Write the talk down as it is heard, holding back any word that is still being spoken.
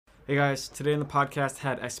Hey guys, today in the podcast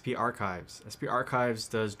had SP Archives. SP Archives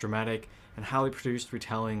does dramatic and highly produced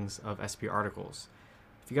retellings of SP articles.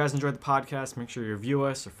 If you guys enjoyed the podcast, make sure you review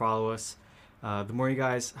us or follow us. The more you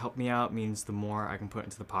guys help me out means the more I can put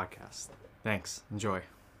into the podcast. Thanks. Enjoy.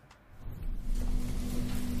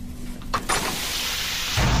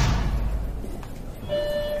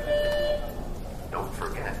 Don't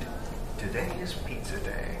forget, today is pizza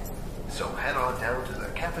day. So head on down to the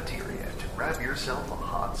cafeteria to grab yourself a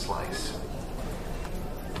hot slice.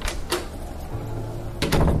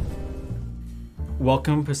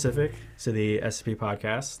 Welcome, Pacific, to the SP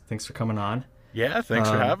podcast. Thanks for coming on. Yeah, thanks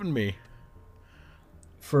for having me.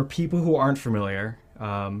 For people who aren't familiar,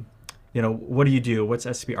 what do you do? What's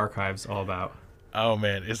SCP Archives all about? Oh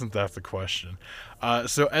man, isn't that the question?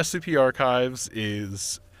 So SCP Archives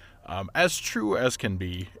is, as true as can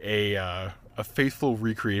be, a faithful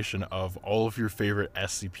recreation of all of your favorite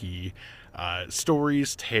SCP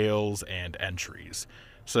stories, tales, and entries.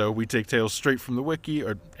 So we take tales straight from the wiki,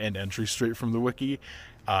 and entries straight from the wiki,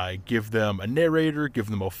 give them a narrator,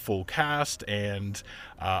 give them a full cast, and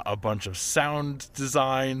a bunch of sound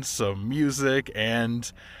design, some music,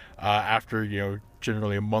 and after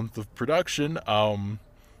generally a month of production,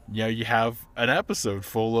 you have an episode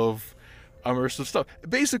full of immersive stuff.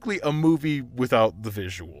 Basically, a movie without the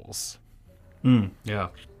visuals. Yeah.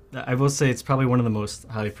 I will say it's probably one of the most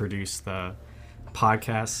highly produced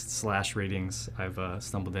podcasts / ratings I've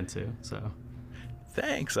stumbled into. So,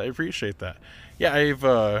 thanks, I appreciate that. Yeah, I've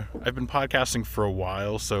been podcasting for a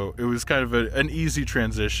while, so it was kind of an easy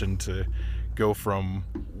transition to go from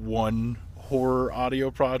one horror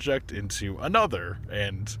audio project into another,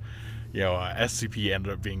 and SCP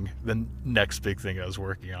ended up being the next big thing I was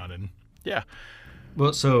working on, and yeah.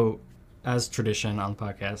 Well, so as tradition on the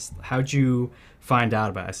podcast, how'd you find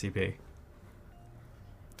out about SCP?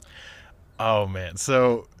 Oh man,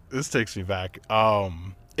 so this takes me back.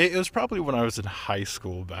 It was probably when I was in high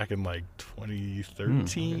school back in like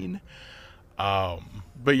 2013. Okay.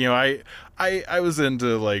 But I was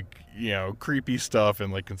into like creepy stuff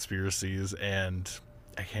and like conspiracies, and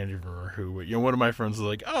I can't even remember who. But, one of my friends was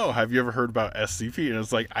like, "Oh, have you ever heard about SCP?" And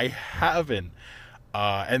it's like, I haven't.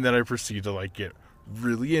 And then I proceeded to like get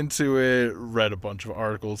really into it. Read a bunch of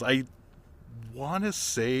articles. I want to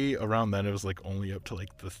say around then it was like only up to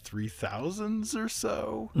like the 3000s or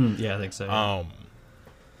so. Yeah, I think so.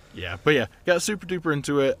 Got super duper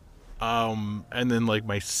into it. And then like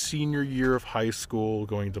my senior year of high school,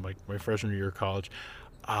 going into my freshman year of college,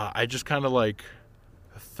 I just kind of like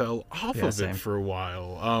fell off of same. it for a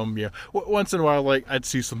while. Once in a while, like I'd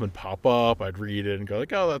see something pop up, I'd read it and go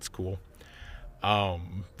like, oh, that's cool.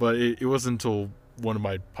 But it wasn't until one of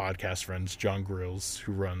my podcast friends, John Grills,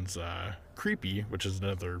 who runs Creepy, which is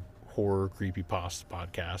another horror creepypasta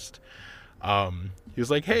podcast. He was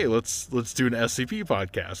like, "Hey, let's do an SCP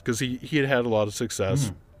podcast," because he had a lot of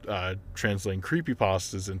success translating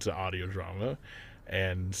creepypastas into audio drama,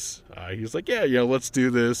 and he was like, "Yeah, let's do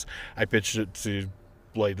this." I pitched it to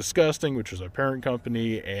Bloody Disgusting, which was our parent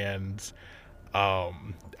company, and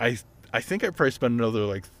I think I probably spent another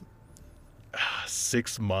like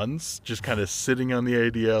 6 months just kind of sitting on the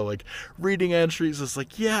idea, like reading entries. It's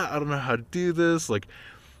like, yeah, I don't know how to do this. Like,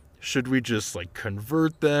 should we just like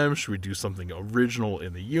convert them? Should we do something original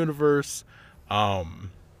in the universe? And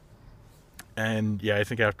yeah, I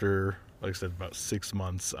think after, like I said, about 6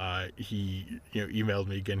 months, he emailed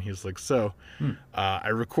me again. He was like, so I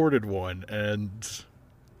recorded one, and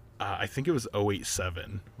I think it was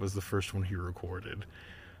 087 was the first one he recorded.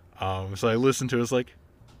 So I listened to it. I was like,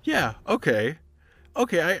 yeah, okay,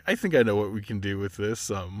 I think I know what we can do with this.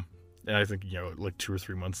 And I think, like 2 or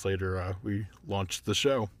 3 months later, we launched the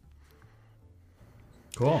show.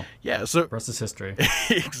 Cool. Yeah, so rest is history.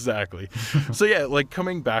 Exactly. So yeah, like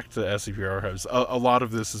coming back to SCP Archives, a lot of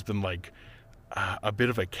this has been like a bit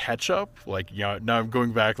of a catch up. Like, now I'm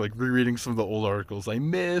going back, like rereading some of the old articles I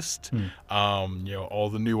missed. All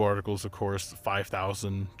the new articles, of course.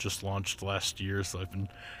 5000 just launched last year, so I've been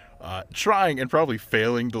trying and probably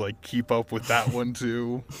failing to like keep up with that one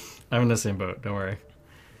too. I'm in the same boat. Don't worry.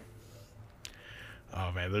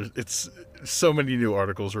 Oh man, it's so many new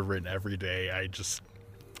articles are written every day. I just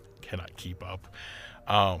cannot keep up.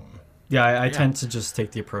 I tend to just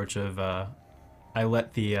take the approach of I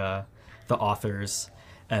let the authors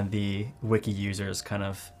and the wiki users kind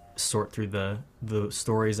of sort through the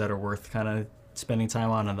stories that are worth kind of spending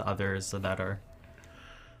time on, and the others that are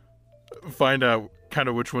find out kind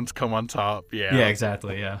of which ones come on top. Yeah,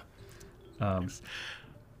 exactly.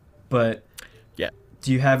 But yeah,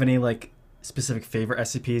 do you have any like specific favorite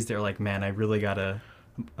SCPs that are like, man, I really gotta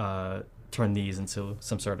turn these into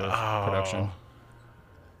some sort of production?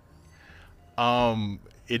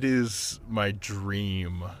 It is my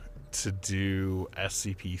dream to do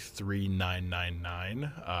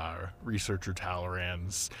SCP-3999, Researcher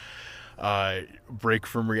Talleyrand's break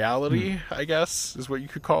from reality, I guess, is what you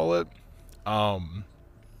could call it.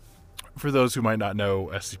 For those who might not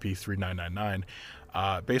know SCP-3999,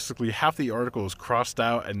 basically half the article is crossed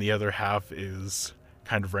out and the other half is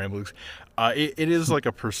kind of ramblings. It is like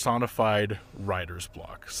a personified writer's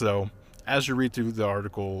block. So as you read through the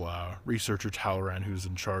article, Researcher Talleyrand, who's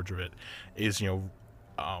in charge of it, is,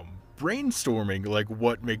 brainstorming like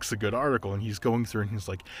what makes a good article, and he's going through and he's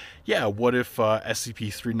like, yeah, what if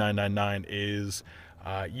SCP-3999 is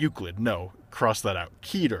Euclid? No, cross that out.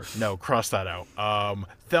 Keter? No, cross that out.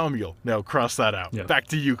 Thaumiel? No, cross that out. Yeah. Back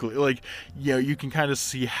to Euclid. Like, you can kind of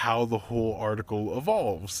see how the whole article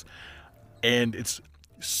evolves, and it's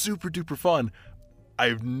super duper fun. I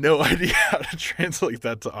have no idea how to translate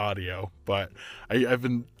that to audio, but I've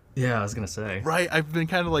been Yeah, I was gonna say. right. I've been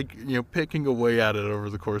kind of like picking away at it over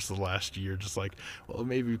the course of the last year, just like, well,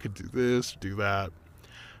 maybe we could do this, do that.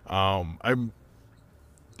 I'm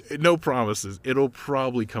no promises. It'll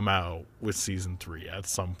probably come out with season 3 at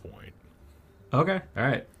some point. Okay, all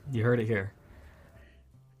right, you heard it here.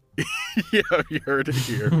 Yeah, you heard it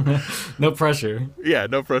here. No pressure. Yeah,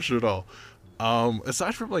 no pressure at all.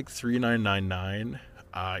 Aside from like 3999,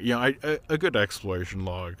 a good exploration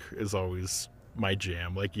log is always my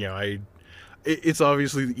jam. Like, it's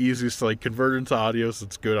obviously the easiest to like convert into audio, so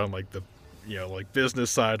it's good on like the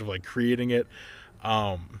business side of like creating it.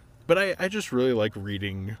 But I just really like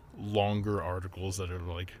reading longer articles that are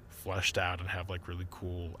like fleshed out and have like really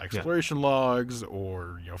cool exploration logs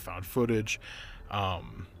or found footage.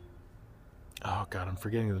 Oh god, I'm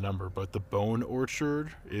forgetting the number, but the Bone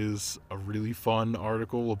Orchard is a really fun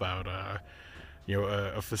article about a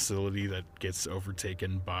facility that gets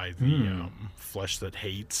overtaken by the flesh that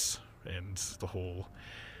hates and the whole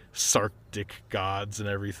Sarctic gods and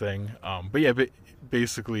everything. But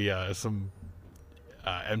basically some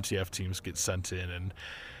MTF teams get sent in and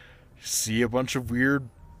see a bunch of weird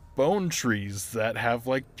bone trees that have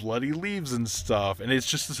like bloody leaves and stuff, and it's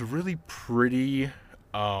just this really pretty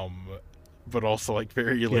but also like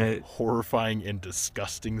very like horrifying and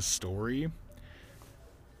disgusting story.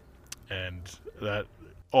 And that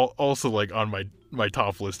also like on my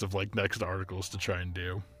top list of like next articles to try and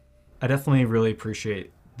do. I definitely really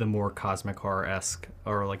appreciate the more cosmic horror-esque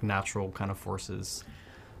or like natural kind of forces,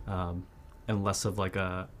 and less of like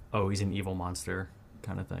he's an evil monster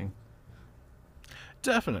kind of thing.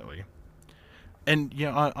 Definitely. And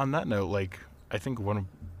on that note, like I think one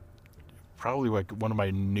of my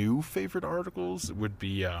new favorite articles would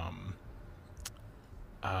be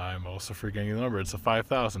I'm also forgetting the number. It's a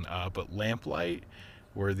 5,000. But Lamplight,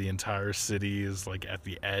 where the entire city is like at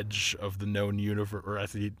the edge of the known universe or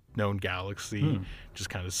at the known galaxy, just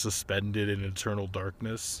kind of suspended in eternal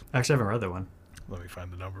darkness. Actually, I haven't read that one. Let me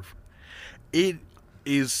find the number. It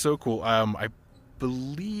is so cool. I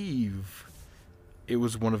believe it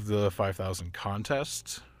was one of the 5,000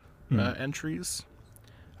 contest entries.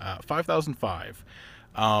 5005.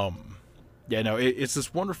 It's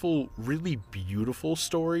this wonderful, really beautiful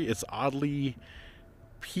story. It's oddly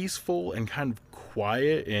peaceful and kind of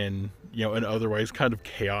quiet in an otherwise kind of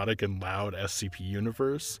chaotic and loud SCP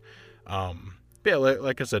universe.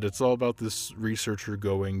 Like I said, it's all about this researcher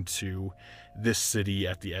going to this city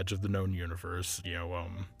at the edge of the known universe,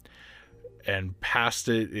 and past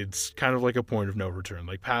it, it's kind of like a point of no return.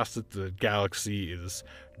 Like past it, the galaxy is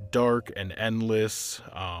dark and endless,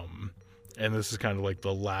 and this is kind of like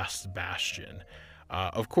the last bastion.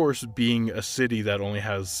 Of course, being a city that only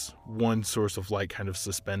has one source of light kind of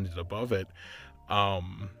suspended above it, a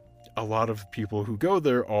lot of people who go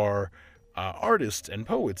there are artists and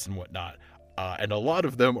poets and whatnot. And a lot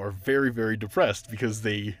of them are very, very depressed because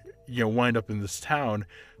they, wind up in this town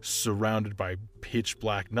surrounded by pitch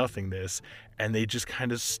black nothingness, and they just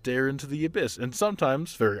kind of stare into the abyss. And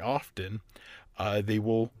sometimes, very often, they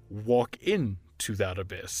will walk into that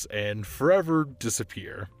abyss and forever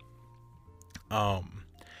disappear.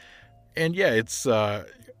 It's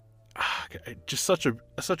just such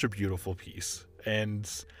a beautiful piece and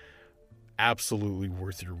absolutely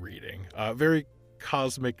worth your reading. Very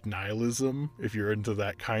cosmic nihilism, if you're into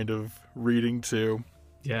that kind of reading too.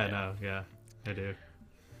 I do.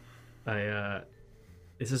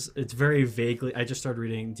 It's very vaguely. I just started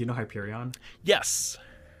reading. Do you know Hyperion? Yes.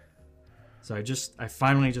 So I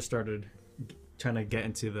finally just started trying to get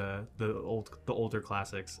into the older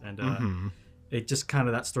classics, and it just kind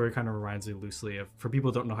of, that story kind of reminds me loosely of, for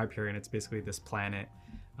people who don't know Hyperion, it's basically this planet.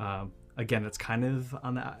 Again, it's kind of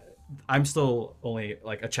on I'm still only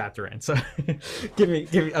like a chapter in, so give me.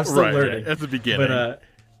 I'm still learning at the beginning. But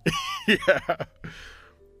yeah.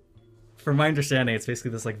 from my understanding, it's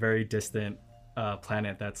basically this like very distant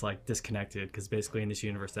planet that's like disconnected, because basically in this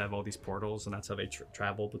universe they have all these portals, and that's how they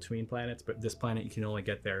travel between planets. But this planet, you can only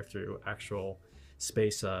get there through actual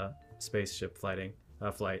spaceship flight.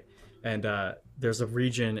 And there's a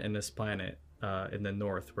region in this planet in the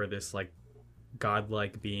north where this like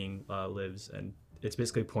godlike being lives, and it's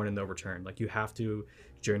basically point of no return. Like you have to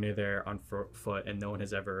journey there on foot, and no one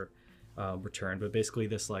has ever returned. But basically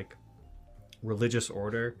this like religious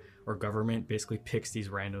order or government basically picks these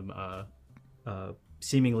random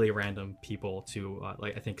seemingly random people to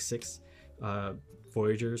like I think 6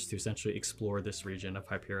 voyagers to essentially explore this region of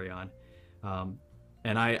Hyperion.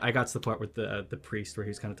 And I got to the part with the priest where he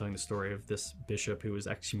was kind of telling the story of this bishop who was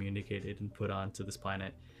excommunicated and put onto this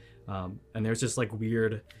planet. And there's just like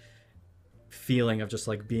weird feeling of just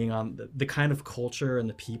like being on the kind of culture and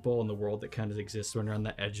the people and the world that kind of exists when you're on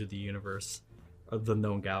the edge of the universe of the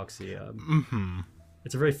known galaxy.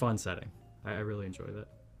 It's a very fun setting. I really enjoy that.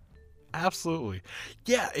 Absolutely.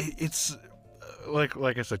 Yeah, it's like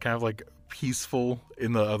I said, kind of like peaceful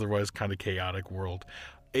in the otherwise kind of chaotic world.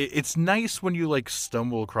 It's nice when you like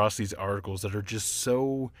stumble across these articles that are just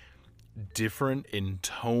so different in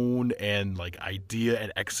tone and like idea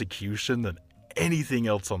and execution than anything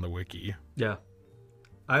else on the wiki. Yeah.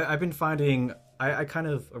 I've been finding I kind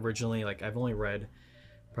of originally like I've only read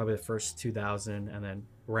probably the first 2,000 and then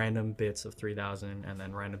random bits of 3,000 and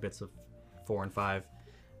then random bits of 4 and 5.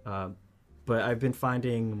 But I've been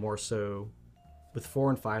finding more so with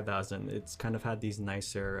 4 and 5,000, it's kind of had these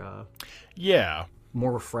nicer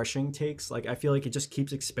more refreshing takes. Like I feel like it just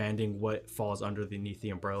keeps expanding what falls underneath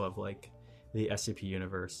the umbrella of like the SCP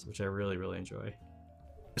universe, which I really, really enjoy.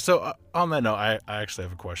 So on that note, I actually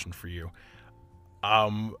have a question for you.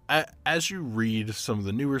 As you read some of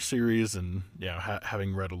the newer series and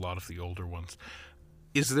having read a lot of the older ones,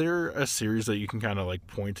 is there a series that you can kind of like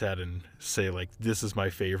point at and say like this is my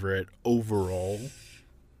favorite overall?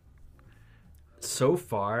 So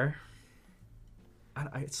far,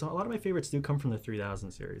 so a lot of my favorites do come from the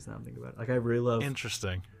 3000 series. Now I'm thinking about it. Like I really love.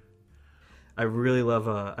 Interesting. I really love.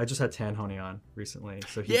 I just had Tanhoney on recently,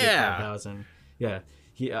 so he did 5000. Yeah.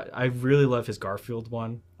 I really love his Garfield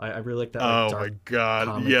one. I really like that. Like, my god!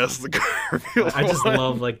 Comedy. Yes, the Garfield. I just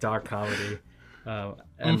love like dark comedy,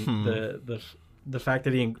 and the fact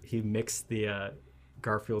that he mixed the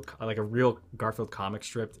Garfield, like a real Garfield comic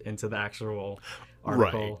strip, into the actual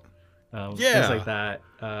article. Right. Things like that.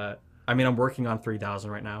 I mean, I'm working on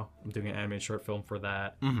 3000 right now. I'm doing an animated short film for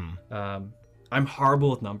that. I'm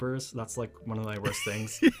horrible with numbers. That's like one of my worst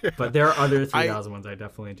things. Yeah. But there are other 3000 ones I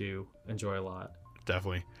definitely do enjoy a lot.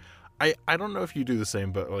 Definitely. I don't know if you do the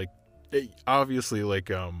same, but like obviously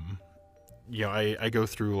like I go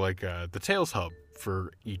through like the Tales Hub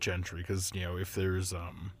for each entry, because if there's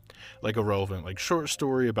like a relevant like short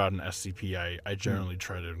story about an SCP, I generally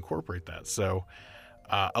try to incorporate that. So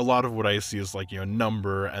a lot of what I see is like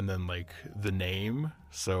number and then like the name.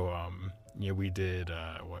 So we did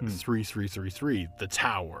 3333, the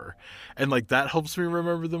tower, and like that helps me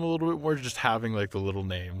remember them a little bit more, just having like the little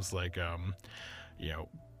names like oh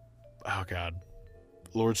god,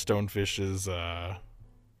 Lord Stonefish's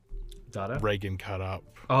Dada? Reagan cut up.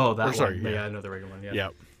 Oh, that one. Sorry, yeah, I know the Reagan one. Yeah.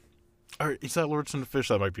 Or is that Lord Stonefish?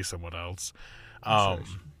 That might be someone else. A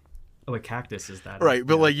cactus is that? Right,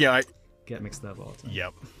 but like I get mixed up all the time.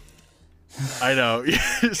 Yep. I know.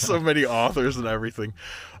 So many authors and everything.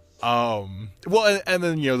 Well, and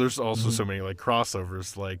then there's also so many like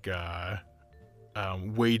crossovers, like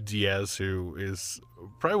Wade Diaz, who is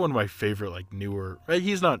probably one of my favorite like newer.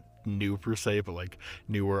 He's not new per se, but like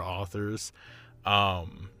newer authors. I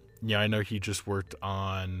know he just worked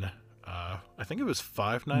on. I think it was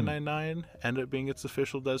 5999 ended up being its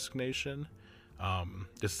official designation.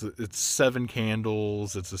 It's 7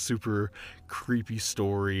 candles. It's a super creepy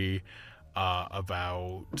story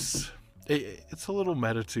about. It's a little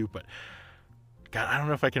meta too, but God, I don't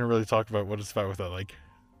know if I can really talk about what it's about without like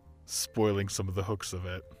spoiling some of the hooks of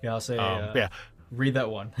it. Yeah, I'll say. Read that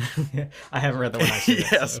one. I haven't read that one.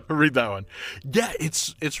 Yes, so. Read that one. Yeah,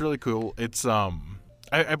 it's really cool. It's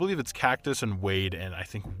I believe it's Cactus and Wade and I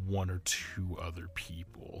think 1 or 2 other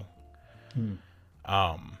people.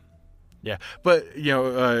 Yeah, but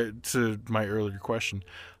to my earlier question,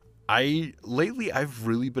 I've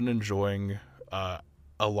really been enjoying a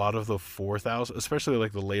lot of the 4000, especially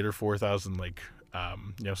like the later 4000, like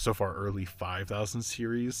so far early 5000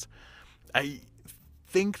 series. I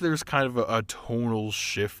think there's kind of a tonal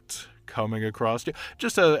shift coming across,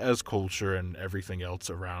 just as culture and everything else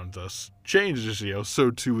around us changes,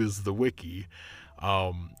 so too is the wiki.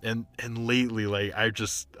 And lately, like,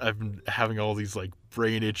 I've been having all these like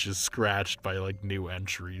brain itches scratched by like new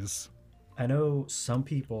entries. I know some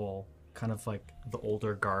people, kind of like the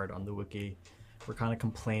older guard on the wiki, were kind of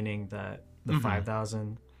complaining that the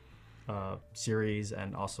 5000 series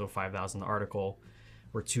and also 5000 article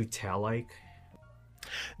were too tale-like.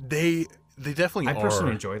 They definitely I are.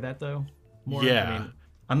 personally enjoy that though. More. Yeah. I mean,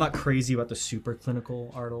 I'm not crazy about the super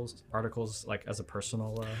clinical articles like as a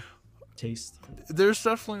personal taste. There's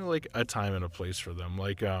definitely like a time and a place for them.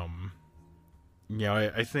 Like, I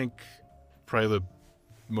think probably the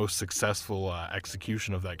most successful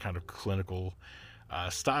execution of that kind of clinical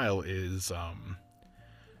style is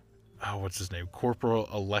what's his name? Corporal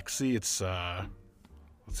Alexei. It's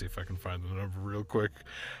let's see if I can find the number real quick.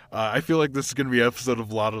 I feel like this is going to be an episode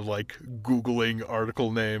of a lot of like Googling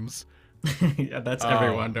article names. Yeah, that's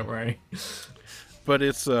everyone. Don't worry. But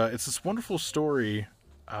it's this wonderful story.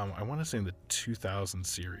 I want to say in the 2000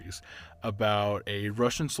 series about a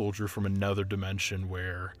Russian soldier from another dimension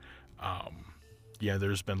where,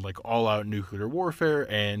 there's been like all-out nuclear warfare,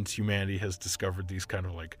 and humanity has discovered these kind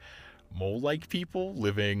of like mole-like people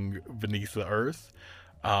living beneath the earth.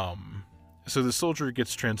 So the soldier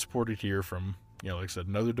gets transported here from, like I said,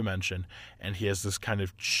 another dimension, and he has this kind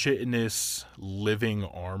of chitinous living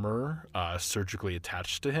armor surgically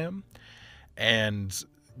attached to him. And,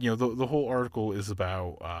 the whole article is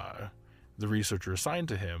about the researcher assigned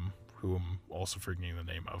to him, who I'm also forgetting the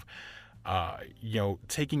name of,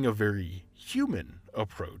 taking a very human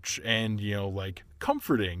approach and, like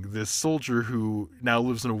comforting this soldier who now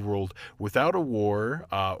lives in a world without a war,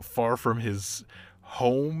 far from his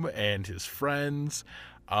home and his friends,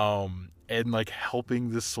 and like helping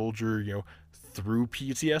this soldier, through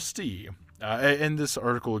PTSD. And this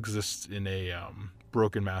article exists in a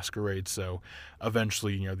Broken Masquerade, so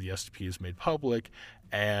eventually, the SCP is made public,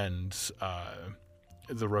 and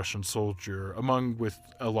the Russian soldier, along with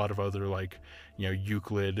a lot of other like,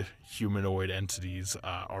 Euclid humanoid entities,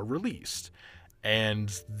 are released.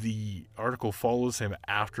 And the article follows him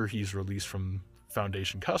after he's released from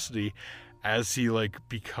Foundation custody, as he like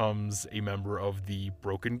becomes a member of the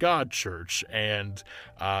Broken God Church, and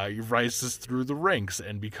he rises through the ranks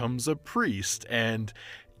and becomes a priest. And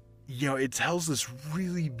it tells this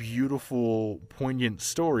really beautiful, poignant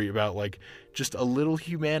story about like just a little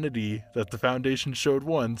humanity that the Foundation showed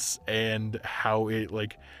once, and how it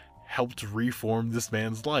like helped reform this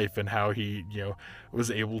man's life, and how he was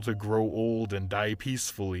able to grow old and die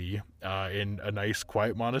peacefully in a nice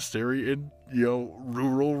quiet monastery in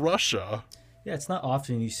rural Russia. Yeah, it's not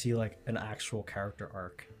often you see like an actual character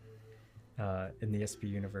arc in the SP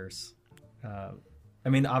universe. I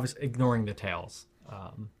mean, obviously ignoring the tales.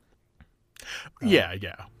 Yeah.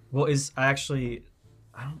 Well, the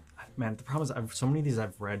problem is so many of these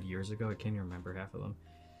I've read years ago, I can't even remember half of them.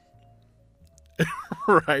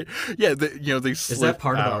 Right. Yeah. They is that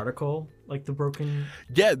part of the article, like the broken?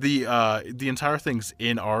 Yeah. The entire thing's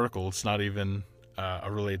in article. It's not even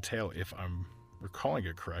a related tale, if I'm recalling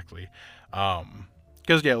it correctly.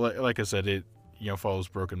 Because like I said, it follows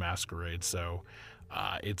Broken Masquerade. So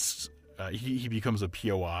it's he becomes a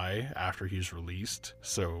POI after he's released.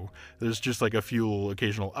 So there's just like a few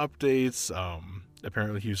occasional updates.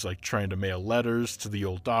 Apparently he was like trying to mail letters to the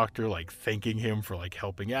old doctor, like thanking him for like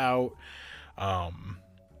helping out. And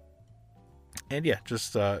yeah,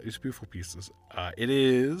 just these beautiful pieces. It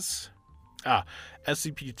is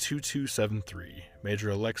SCP-2273, Major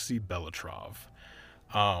Alexei Belatrov.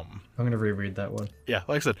 I'm gonna reread that one. Yeah,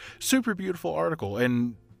 like I said, super beautiful article,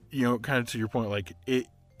 and kind of to your point, like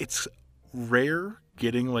it's rare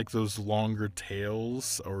getting like those longer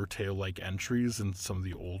tales or tale-like entries in some of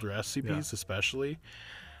the older SCPs, especially.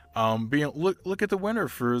 But look at the winner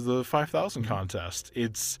for the 5000 contest.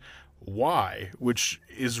 It's Y, which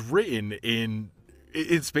is written in.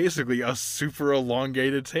 It's basically a super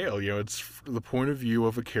elongated tale. It's the point of view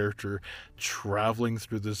of a character traveling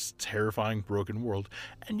through this terrifying broken world.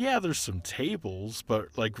 And yeah, there's some tables,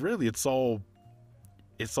 but like really it's all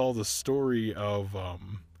the story of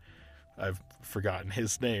I've forgotten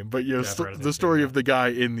his name, but the story of the guy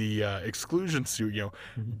in the exclusion suit,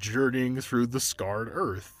 journeying through the scarred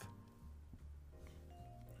earth.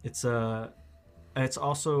 It's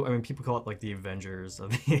also, I mean, people call it like the Avengers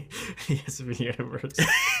of the SV universe.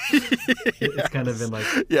 It's kind of been like...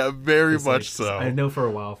 Yeah, very much like, so. I know for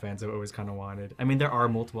a while fans have always kind of wanted... I mean, there are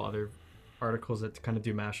multiple other articles that kind of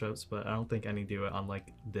do mashups, but I don't think any do it on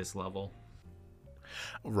like this level.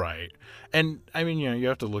 Right. And I mean, you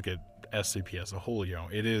have to look at SCP as a whole.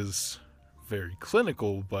 It is very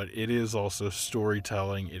clinical, but it is also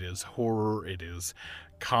storytelling, it is horror, it is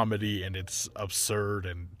comedy, and it's absurd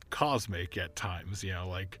and cosmic at times. You know,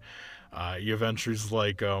 like you have entries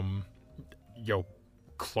like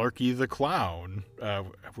Clarky the Clown,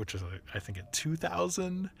 which is I think at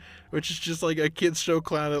 2000, which is just like a kids show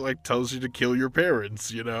clown that like tells you to kill your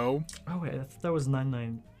parents, you know. Oh wait, I thought that was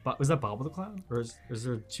 99. Was that Bob the Clown, or is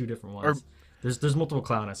there two different ones? There's multiple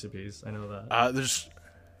clown SCPs. I know that. There's.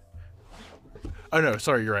 Oh no,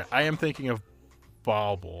 sorry, you're right. I am thinking of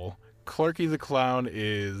Bobble. Clarky the Clown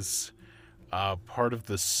is part of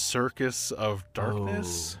the Circus of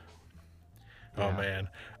Darkness. Oh, oh man.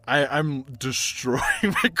 I'm destroying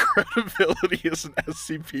my credibility as an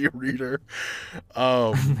SCP reader.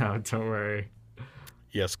 No, don't worry.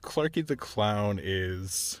 Yes, Clarky the Clown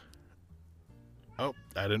is... Oh,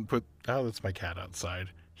 I didn't put... Oh, that's my cat outside.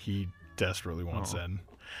 He desperately wants in.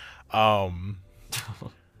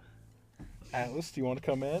 Atlas, do you want to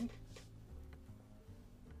come in?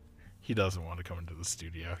 He doesn't want to come into the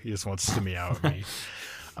studio. He just wants to meow at me.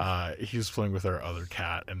 He was playing with our other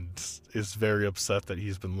cat and is very upset that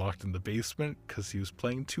he's been locked in the basement because he was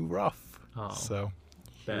playing too rough. So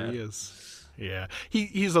here he is. Yeah,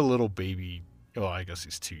 he's a little baby. Well, I guess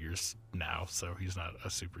he's 2 years now, so he's not a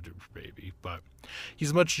super duper baby, but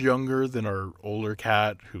he's much younger than our older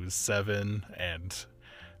cat, who is 7 and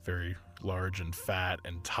very large and fat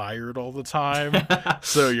and tired all the time.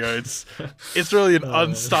 So yeah, it's really an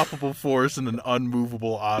unstoppable force and an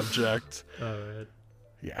unmovable object. Man.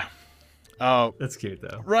 Yeah. That's cute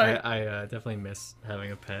though. Right. I definitely miss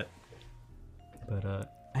having a pet.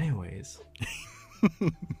 But anyways.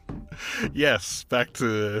 Yes, back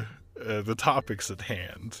to the topics at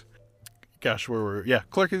hand. Gosh, where were we? Yeah,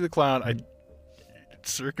 Clarky the Clown.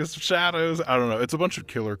 Circus of Shadows. I don't know. It's a bunch of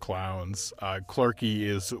killer clowns. Clarky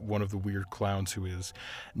is one of the weird clowns who is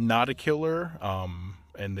not a killer.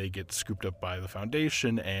 And they get scooped up by the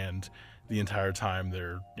Foundation, and the entire time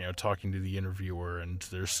they're talking to the interviewer, and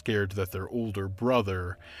they're scared that their older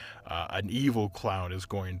brother, an evil clown, is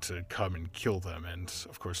going to come and kill them. And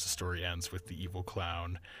of course the story ends with the evil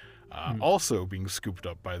clown also being scooped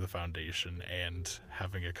up by the Foundation and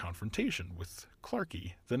having a confrontation with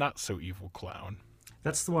Clarky, the not so evil clown.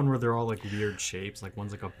 That's the one where they're all like weird shapes, like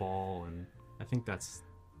one's like a ball, and I think that's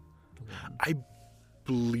the one. I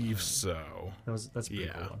believe so. That's a pretty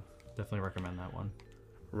cool one. Definitely recommend that one.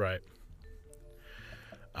 Right.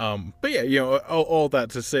 But yeah, all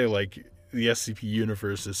that to say, like, the SCP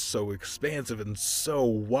universe is so expansive and so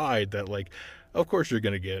wide that, like, of course you're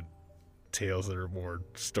gonna get tales that are more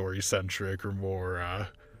story-centric or more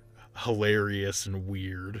hilarious and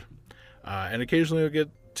weird. And occasionally you'll get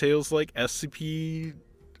tales like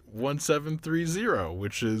SCP-1730,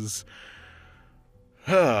 which is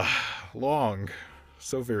long.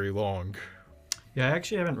 So very long. Yeah, I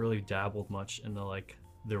actually haven't really dabbled much into, like,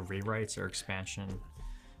 the rewrites or expansion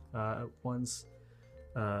ones.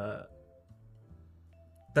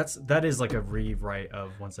 That is like a rewrite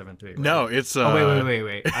of 173. Right? No, it's wait.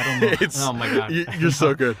 I don't know. Oh my god. You're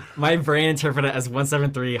so good. My brain interpreted it as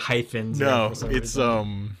 173 hyphens. No, it's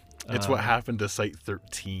what happened to Site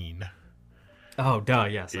 13. Oh, duh,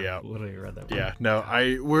 yes. Yeah. I literally read that one. Yeah. No,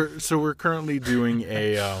 we're currently doing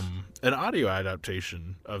an audio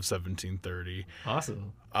adaptation of 1730.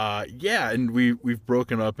 Awesome. Yeah, and we've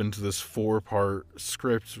broken up into this 4-part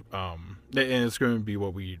script, and it's going to be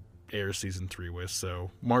what we air season 3 with.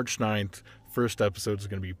 So March 9th, first episode is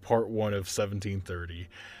going to be part 1 of 1730.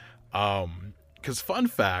 Because fun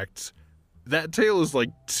fact, that tale is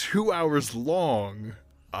like 2 hours long,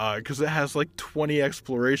 because it has like 20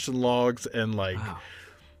 exploration logs and like,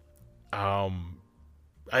 wow.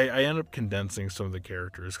 I ended up condensing some of the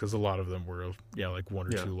characters because a lot of them were like 1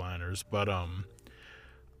 or 2 liners, but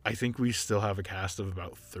I think we still have a cast of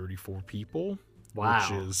about 34 people. Wow.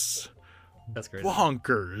 Which is that's great.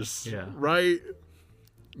 Bonkers. Yeah. Right?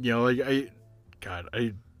 Like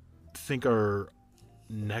I think our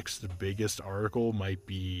next biggest article might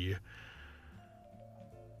be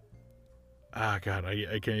I can't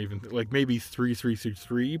even like maybe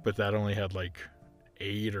 3333, but that only had like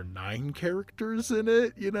 8 or 9 characters in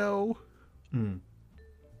it,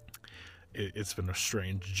 It's been a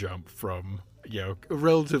strange jump from a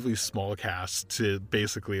relatively small cast to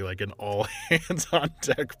basically like an all hands on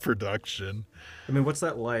deck production. I mean, what's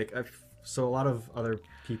that like? So a lot of other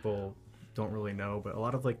people don't really know, but a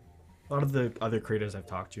lot of the other creators I've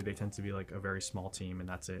talked to, they tend to be like a very small team, and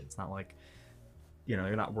that's it. It's not like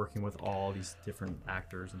you're not working with all these different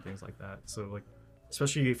actors and things like that. So like,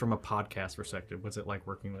 especially from a podcast perspective, what's it like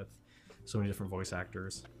working with so many different voice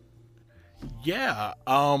actors? Yeah,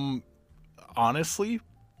 honestly,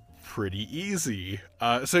 pretty easy.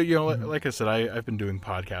 So, like I said, I've been doing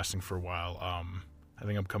podcasting for a while. I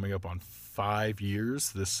think I'm coming up on 5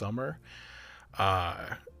 years this summer.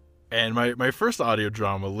 And my first audio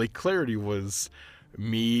drama, Lake Clarity, was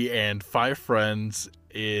me and 5 friends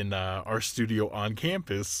in our studio on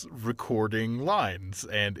campus recording lines,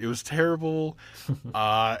 and it was terrible.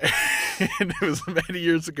 And it was many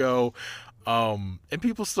years ago. And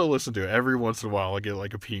people still listen to it. Every once in a while I get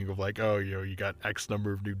like a ping of like, oh, you got X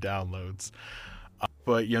number of new downloads.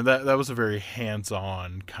 But that was a very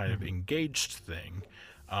hands-on kind of engaged thing.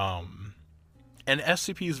 And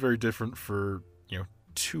SCP is very different for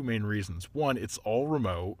 2 main reasons. One, it's all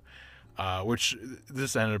remote, which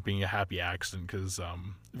this ended up being a happy accident because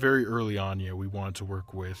very early on, we wanted to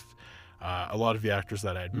work with a lot of the actors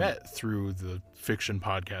that I'd met through the fiction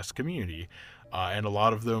podcast community. And a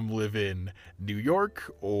lot of them live in New York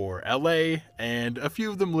or LA, and a few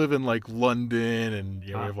of them live in like London, and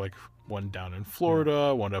we have like one down in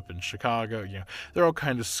Florida, one up in Chicago. They're all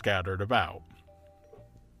kind of scattered about.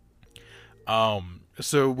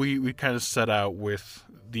 So we kind of set out with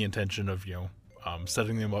the intention of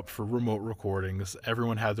setting them up for remote recordings.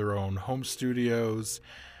 Everyone had their own home studios,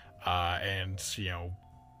 and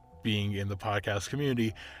being in the podcast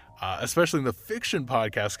community. Especially in the fiction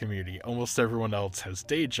podcast community, almost everyone else has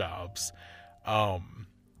day jobs.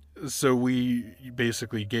 So we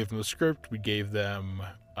basically gave them the script. We gave them,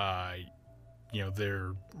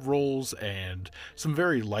 their roles and some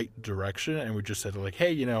very light direction. And we just said like,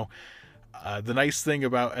 hey, the nice thing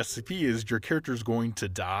about SCP is your character's going to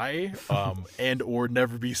die, and or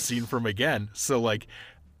never be seen from again. So like,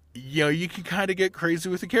 you can kind of get crazy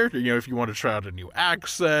with the character. If you want to try out a new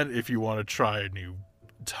accent, if you want to try a new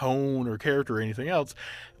tone or character or anything else,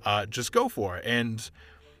 just go for it. And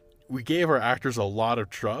we gave our actors a lot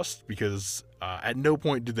of trust because at no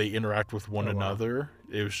point did they interact with one another.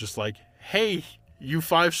 Wow. It was just like, hey, you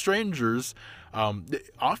 5 strangers.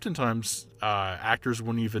 Oftentimes actors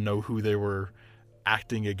wouldn't even know who they were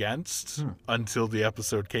acting against until the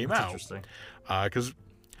episode came That's out. Interesting. Because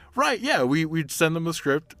we'd send them the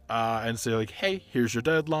script and say like, hey, here's your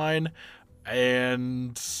deadline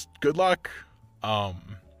and good luck.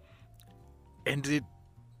 And it,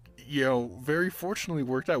 very fortunately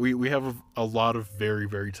worked out. We have a lot of very,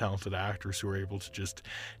 very talented actors who are able to just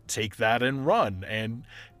take that and run. And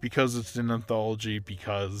because it's an anthology,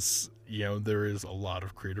 because, there is a lot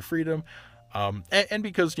of creative freedom, and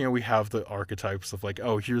because, we have the archetypes of like,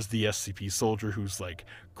 oh, here's the SCP soldier who's like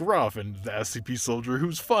gruff, and the SCP soldier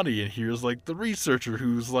who's funny, and here's like the researcher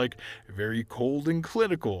who's like very cold and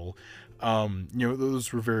clinical.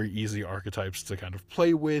 Those were very easy archetypes to kind of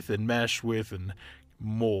play with and mesh with and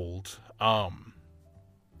mold. But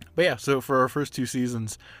yeah, so for our first 2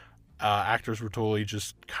 seasons, actors were totally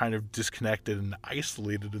just kind of disconnected and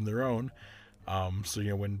isolated in their own. So,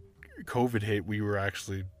 when COVID hit, we were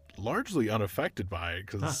actually largely unaffected by it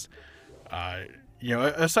because,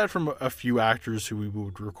 aside from a few actors who we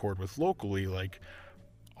would record with locally, like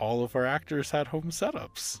all of our actors had home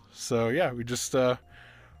setups. So yeah, we just,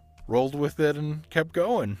 rolled with it and kept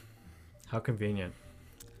going. How convenient.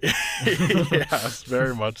 Yes,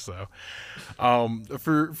 very much so.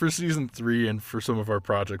 For season 3 and for some of our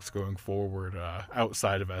projects going forward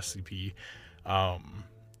outside of SCP,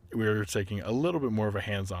 we're taking a little bit more of a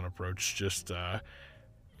hands-on approach. Just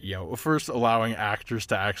first allowing actors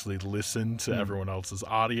to actually listen to everyone else's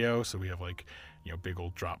audio. So we have like big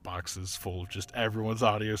old drop boxes full of just everyone's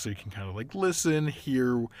audio, so you can kind of like listen,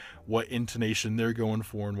 hear what intonation they're going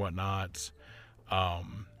for and whatnot.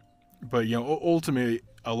 But ultimately,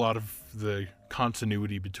 a lot of the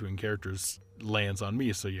continuity between characters lands on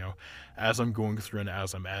me. So as I'm going through and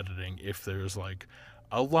as I'm editing, if there's like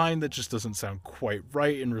a line that just doesn't sound quite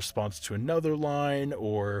right in response to another line,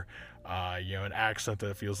 or an accent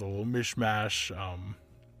that feels a little mishmash,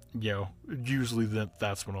 usually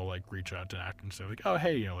that's when I'll like reach out to an actor and say like, oh,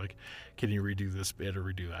 hey, like, can you redo this bit or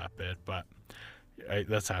redo that bit? But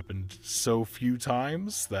that's happened so few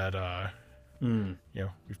times that,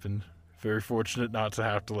 we've been very fortunate not to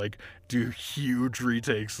have to like do huge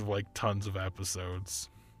retakes of like tons of episodes.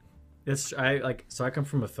 I come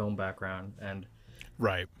from a film background, and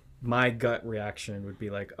right. My gut reaction would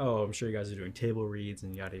be like, oh, I'm sure you guys are doing table reads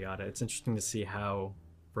and yada yada. It's interesting to see how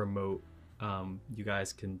remote you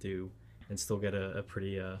guys can do and still get a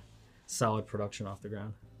pretty solid production off the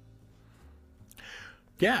ground.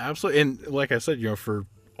 Yeah, absolutely. And like I said, for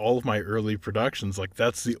all of my early productions, like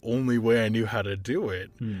that's the only way I knew how to do it.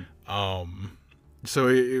 So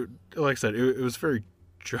it like I said, it was very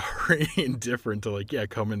jarring and different to like,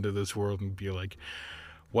 come into this world and be like,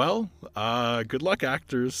 well, good luck,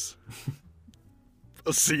 actors.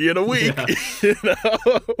 I'll see you in a week. Yeah.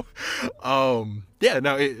 Yeah,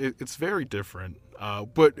 no, it's very different.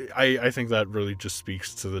 But I think that really just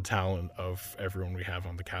speaks to the talent of everyone we have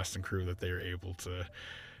on the cast and crew, that they are able to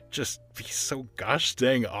just be so gosh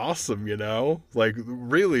dang awesome, like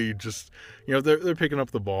really just, they're picking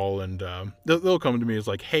up the ball, and they'll come to me as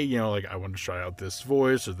like, hey, like I want to try out this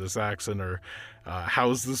voice or this accent, or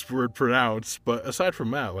how's this word pronounced. But aside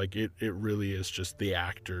from that, like it really is just the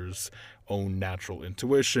actors' own natural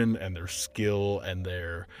intuition and their skill and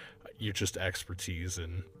their just expertise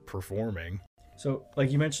in performing. So,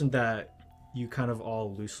 like you mentioned that you kind of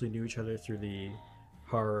all loosely knew each other through the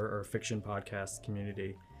horror or fiction podcast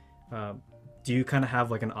community. Do you kind of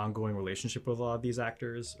have like an ongoing relationship with a lot of these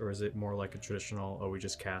actors, or is it more like a traditional, we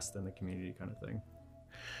just cast in the community kind of thing?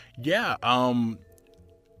 Yeah.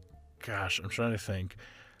 Gosh, I'm trying to think.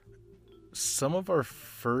 Some of our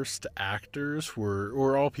first actors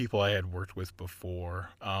were all people I had worked with before.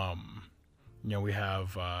 We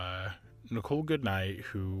have Nicole Goodnight,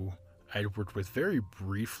 who I worked with very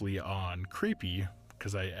briefly on Creepy,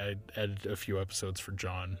 because I edited a few episodes for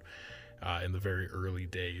John in the very early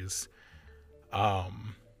days. But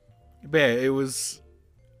yeah, it was,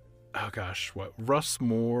 Russ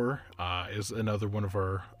Moore is another one of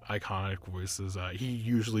our iconic voices. He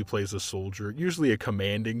usually plays a soldier, usually a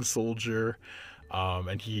commanding soldier,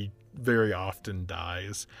 and he very often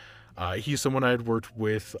dies. He's someone I had worked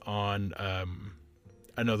with on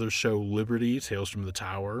another show, Liberty, Tales from the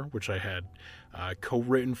Tower, which I had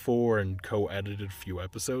co-written for and co-edited a few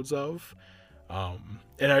episodes of.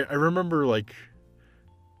 And I remember, like,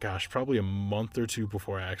 probably a month or two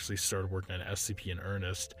before I actually started working on SCP in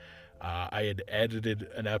earnest, I had edited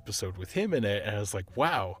an episode with him in it, and I was like,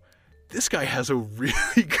 wow, this guy has a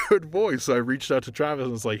really good voice. So I reached out to Travis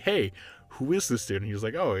and was like, hey, who is this dude? And he was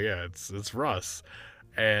like, oh yeah, it's Russ.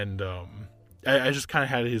 And I just kind of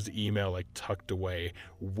had his email like tucked away,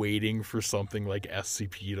 waiting for something like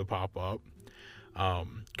SCP to pop up.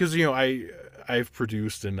 Because I've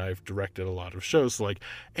produced and I've directed a lot of shows, so like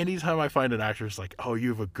anytime I find an actor who's like, oh, you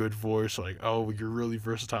have a good voice, like, oh, you're really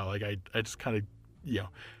versatile, like I just kind of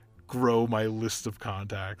grow my list of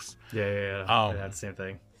contacts. Yeah. I had the same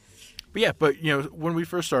thing. But when we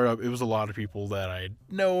first started up, it was a lot of people that I had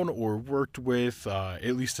known or worked with,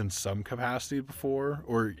 at least in some capacity before,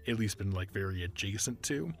 or at least been like very adjacent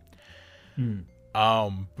to.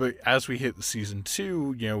 But as we hit season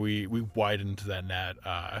 2, we widened that net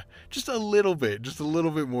just a little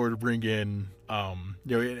bit more to bring in,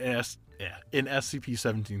 in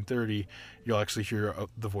SCP-1730, you'll actually hear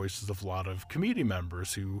the voices of a lot of community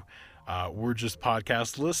members who were just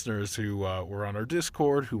podcast listeners, who were on our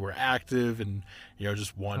Discord, who were active and,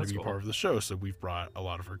 just wanted to be part of the show. So we've brought a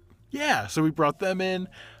lot of our... Yeah, so we brought them in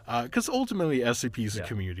because ultimately SCP is a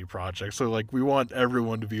community project. So, like, we want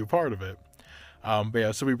everyone to be a part of it.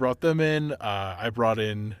 So we brought them in. I brought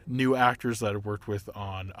in new actors that I've worked with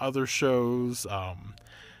on other shows.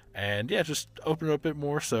 And just open it up a bit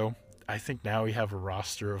more. So I think now we have a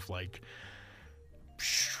roster of like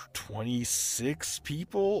 26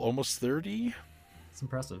 people, almost 30. It's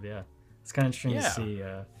impressive, yeah. It's kind of interesting to see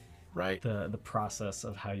right. the process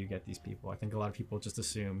of how you get these people. I think a lot of people just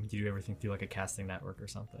assume you do everything through like a casting network or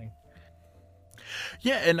something.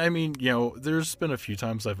 Yeah, and I mean, there's been a few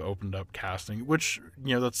times I've opened up casting, which,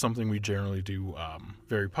 that's something we generally do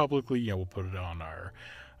very publicly. We'll put it on our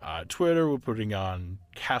Twitter. We're putting on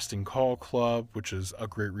Casting Call Club, which is a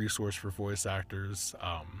great resource for voice actors.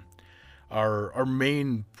 Our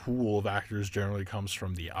main pool of actors generally comes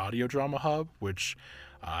from the Audio Drama Hub, which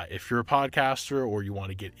if you're a podcaster or you want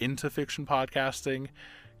to get into fiction podcasting,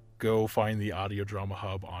 go find the Audio Drama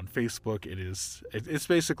Hub on Facebook. It's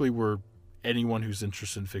basically where anyone who's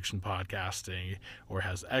interested in fiction podcasting or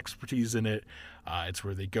has expertise in it, it's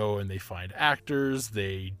where they go and they find actors,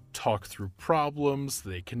 they talk through problems,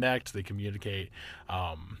 they connect, they communicate.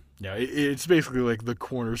 It's basically like the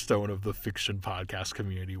cornerstone of the fiction podcast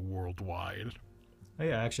community worldwide. Oh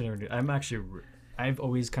yeah, I actually never do. I've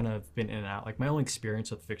always kind of been in and out. Like, my only experience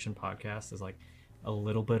with fiction podcasts is like a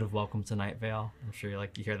little bit of Welcome to Night Vale. I'm sure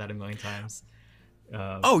you hear that a million times.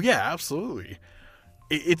 Oh yeah, absolutely.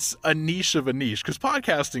 It's a niche of a niche, because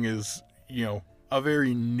podcasting is, a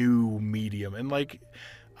very new medium, and like,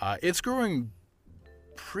 it's growing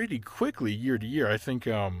pretty quickly year to year. I think,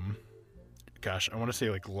 I want to say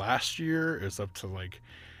like last year it was up to like,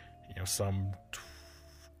 some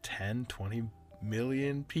 10, 20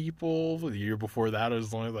 million people. The year before that it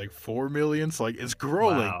was only like 4 million. So like, it's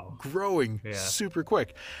growing super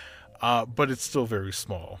quick. But it's still very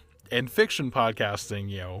small. And fiction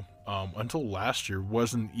podcasting, until last year,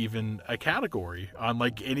 wasn't even a category on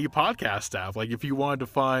like any podcast app. Like if you wanted to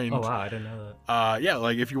find, Oh wow, I didn't know that. yeah,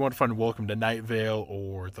 like if you want to find Welcome to Night Vale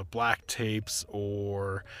or the Black Tapes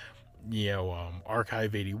or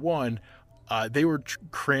Archive 81, they were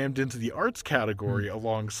crammed into the arts category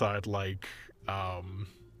alongside like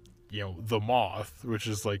The Moth, which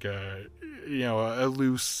is like a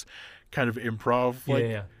loose kind of improv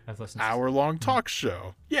like I've listened to hour-long talk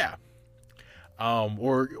show. Yeah.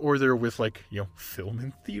 Or they're with like film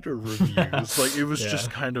and theater reviews. Like it was just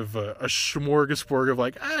kind of a smorgasbord of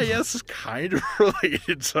like, this is kind of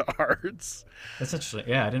related to arts. That's interesting.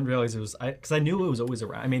 Yeah, I didn't realize it was because I knew it was always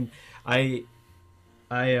around. I mean, I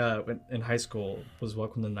in high school was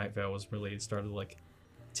Welcome to Night Vale was really started to like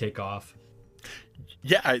take off.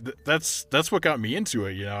 Yeah, that's what got me into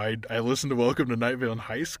it. I listened to Welcome to Night Vale in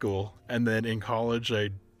high school, and then in college I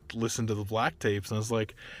listened to the Black Tapes, and I was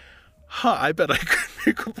like, I bet I could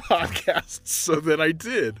make a podcast. So then I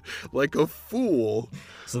did, like a fool.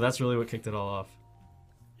 So that's really what kicked it all off.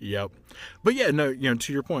 Yep. But yeah, no,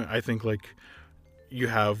 to your point, I think like you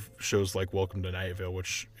have shows like Welcome to Night Vale,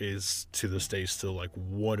 which is to this day still like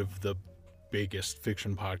one of the biggest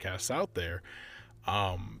fiction podcasts out there.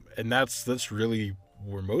 And that's really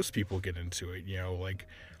where most people get into it. Like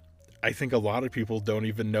I think a lot of people don't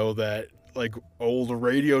even know that like old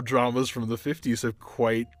radio dramas from the 50s have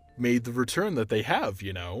quite made the return that they have.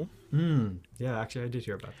 Yeah, actually I did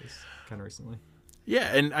hear about this kind of recently.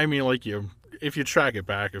 Yeah, and I mean, like, if you track it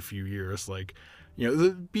back a few years, like,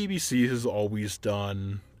 the BBC has always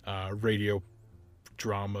done radio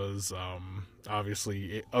dramas.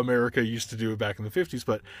 Obviously, America used to do it back in the 50s,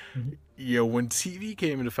 but, when TV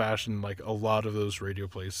came into fashion, like, a lot of those radio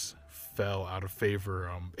plays fell out of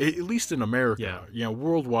favor, at least in America.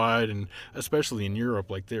 Worldwide, and especially in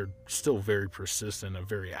Europe, like, they're still very persistent, a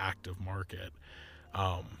very active market.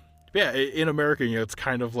 In America, it's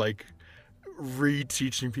kind of like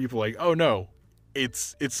reteaching people like, oh no,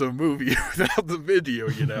 it's a movie without the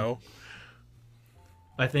video.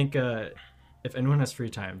 I think if anyone has free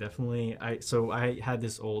time, definitely I had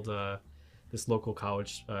this old this local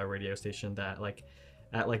college radio station that like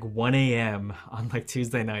at like 1 a.m. on like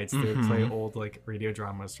Tuesday nights they would play old like radio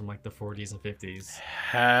dramas from like the 40s and 50s.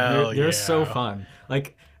 Hell they're so fun.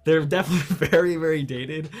 Like they're definitely very, very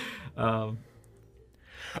dated.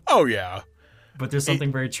 Oh yeah. But there's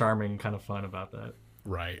something very charming, kind of fun about that.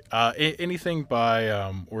 Right. Anything by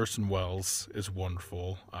Orson Welles is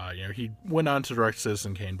wonderful. He went on to direct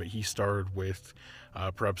Citizen Kane, but he started with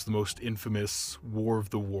perhaps the most infamous War of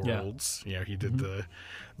the Worlds. Yeah. He did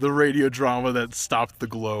the radio drama that stopped the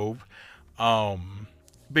globe. But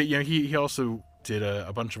he also did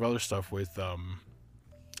a bunch of other stuff with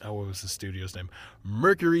what was the studio's name?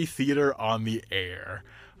 Mercury Theater on the Air.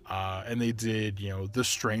 And they did, The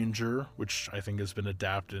Stranger, which I think has been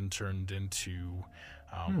adapted and turned into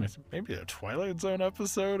maybe a Twilight Zone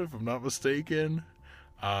episode, if I'm not mistaken.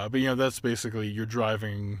 But that's basically you're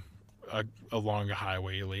driving along a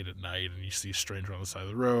highway late at night and you see a stranger on the side of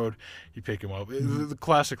the road. You pick him up. The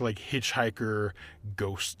classic like hitchhiker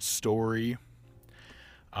ghost story.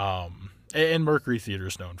 And Mercury Theater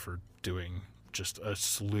is known for doing just a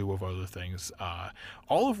slew of other things,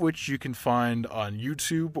 all of which you can find on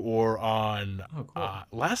YouTube or on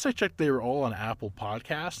last I checked they were all on Apple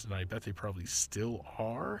Podcasts, and I bet they probably still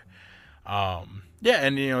are.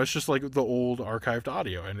 And it's just like the old archived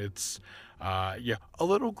audio, and it's a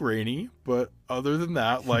little grainy, but other than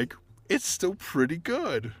that, like it's still pretty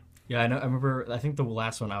good. I know. I remember, I think the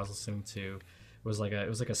last one I was listening to was like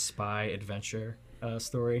a spy adventure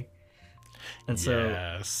story. And so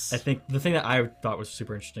I think the thing that I thought was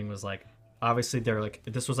super interesting was like, obviously they're like,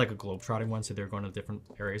 this was like a globetrotting one, so they're going to different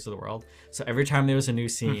areas of the world. So every time there was a new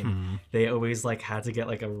scene, they always like had to get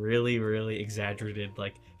like a really, really exaggerated,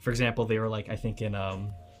 like, for example, they were like, I think in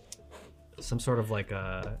some sort of like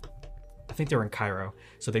I think they were in Cairo,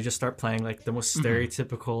 so they just start playing like the most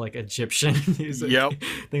stereotypical like Egyptian music,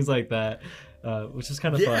 things like that, which is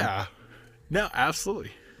kind of fun. No,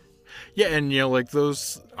 absolutely. Yeah, and like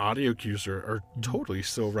those audio cues are totally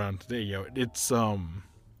still around today. It's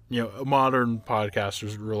modern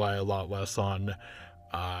podcasters rely a lot less on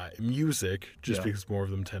music just because more of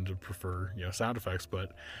them tend to prefer sound effects.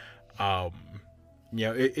 But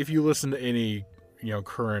if you listen to any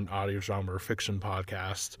current audio genre or fiction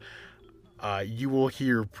podcast, you will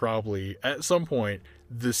hear probably at some point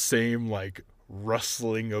the same like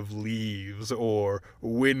rustling of leaves or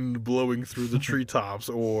wind blowing through the treetops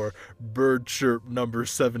or bird chirp number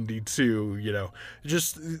 72,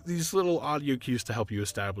 just these little audio cues to help you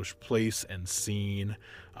establish place and scene.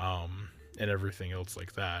 and everything else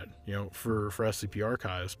like that. For SCP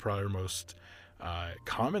Archives, probably our most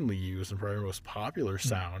commonly used and probably our most popular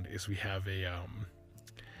sound is we have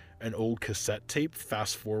an old cassette tape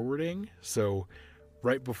fast forwarding. So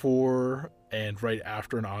right before and right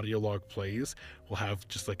after an audio log plays, we'll have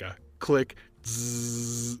just like a click,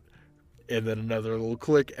 zzz, and then another little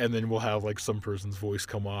click, and then we'll have like some person's voice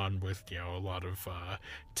come on with a lot of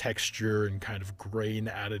texture and kind of grain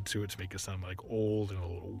added to it to make it sound like old and a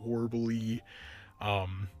little warbly.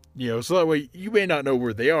 So that way you may not know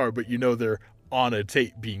where they are, but they're on a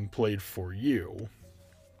tape being played for you.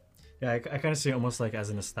 Yeah, I kind of see it almost like as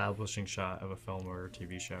an establishing shot of a film or a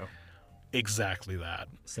TV show. Exactly that.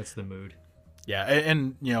 Sets the mood. Yeah,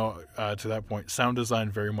 and to that point, sound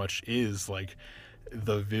design very much is like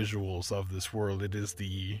the visuals of this world. It is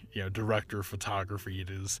the director of photography. It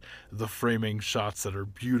is the framing shots that are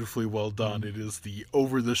beautifully well done. It is the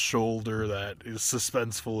over the shoulder that is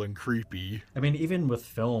suspenseful and creepy. I mean, even with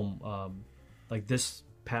film, like this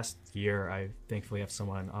past year, I thankfully have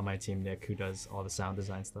someone on my team, Nick, who does all the sound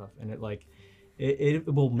design stuff, and it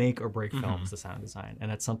will make or break films, the sound design, and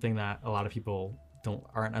that's something that a lot of people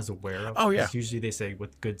aren't as aware of. Oh yeah. Usually they say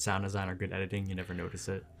with good sound design or good editing, you never notice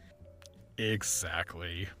it.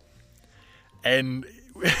 Exactly. And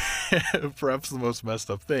perhaps the most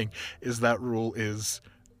messed up thing is that rule is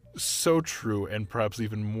so true and perhaps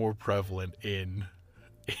even more prevalent in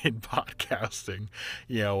podcasting.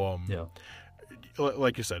 Yeah.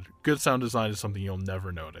 Like you said, good sound design is something you'll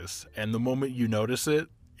never notice, and the moment you notice it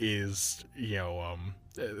is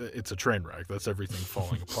it's a train wreck. That's everything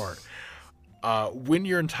falling apart. When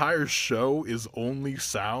your entire show is only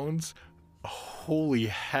sounds, holy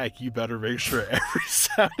heck, you better make sure every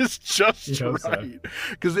sound is just right.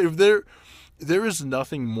 Because if there is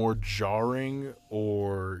nothing more jarring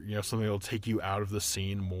or something that'll take you out of the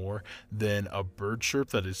scene more than a bird chirp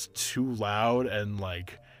that is too loud and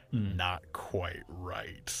like not quite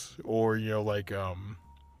right, or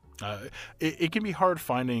it can be hard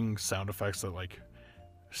finding sound effects that like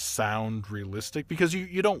sound realistic, because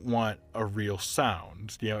you don't want a real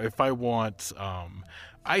sound. If I want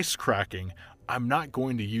ice cracking, I'm not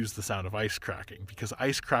going to use the sound of ice cracking, because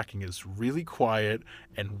ice cracking is really quiet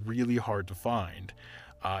and really hard to find.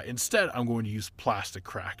 Instead, I'm going to use plastic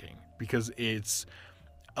cracking, because it's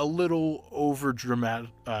a little over dramatic.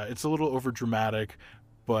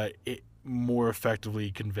 But it more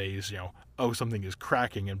effectively conveys, something is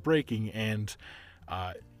cracking and breaking, and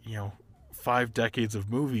 5 decades of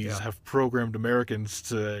movies have programmed Americans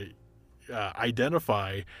to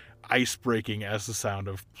identify ice breaking as the sound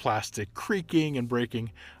of plastic creaking and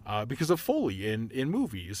breaking because of Foley in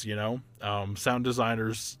movies. Sound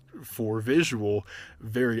designers for visual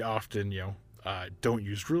very often don't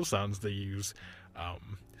use real sounds. They use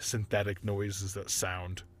synthetic noises that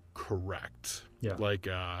sound correct. Like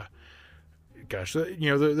there's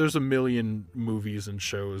a million movies and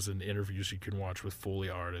shows and interviews you can watch with Foley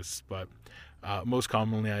artists, but most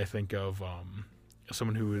commonly I think of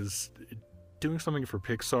someone who is doing something for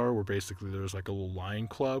Pixar where basically there's like a little lion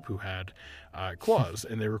club who had claws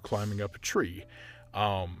and they were climbing up a tree.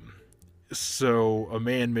 So a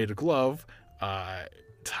man made a glove,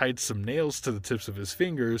 tied some nails to the tips of his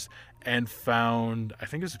fingers, and found, I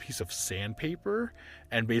think it was a piece of sandpaper,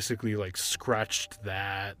 and basically like scratched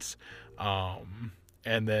that,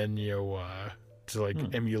 and then to like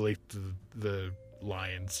emulate the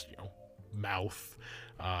lion's mouth,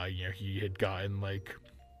 he had gotten like,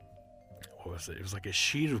 what was it? It was like a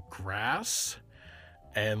sheet of grass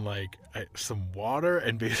and like some water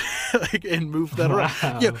and basically and moved that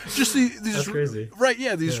around. Just these that's crazy. Right?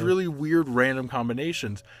 Yeah, these really weird random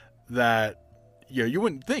combinations that you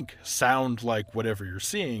wouldn't think sound like whatever you're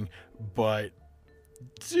seeing, but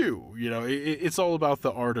do. It's all about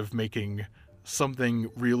the art of making something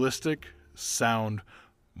realistic sound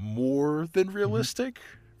more than realistic,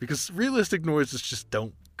 because realistic noises just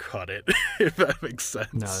don't cut it, if that makes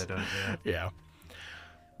sense. No, they don't. Yeah.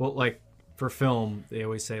 Well, like for film, they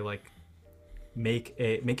always say like make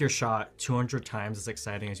your shot 200 times as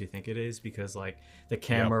exciting as you think it is, because like the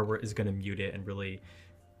camera is going to mute it and really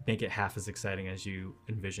make it half as exciting as you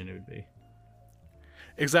envision it would be.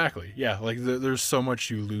 Exactly. Yeah. Like there's so much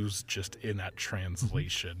you lose just in that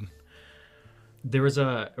translation. There was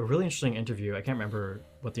a really interesting interview. I can't remember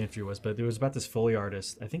what the interview was, but it was about this Foley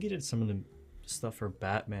artist. I think he did some of the stuff for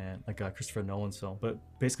Batman, like Christopher Nolan's film. But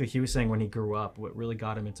basically, he was saying when he grew up, what really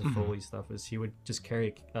got him into Foley stuff is he would just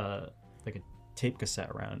carry like a tape cassette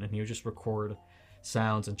around, and he would just record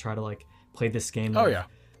sounds and try to like play this game.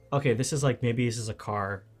 Okay, this is like, maybe this is a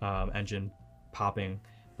car engine popping,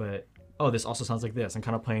 but this also sounds like this, and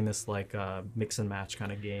kind of playing this like mix and match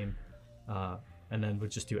kind of game. and then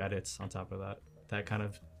would just do edits on top of that. That kind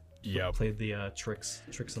of Yeah. played the tricks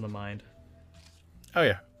on the mind. Oh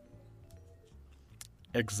yeah.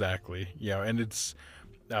 Exactly. Yeah, and it's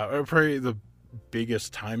probably the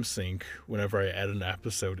biggest time sink whenever I edit an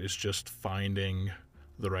episode is just finding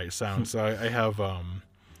the right sound. So I have I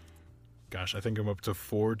think I'm up to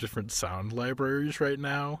 4 different sound libraries right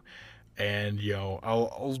now, and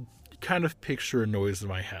I'll kind of picture a noise in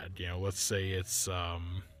my head. Let's say it's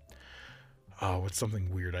what's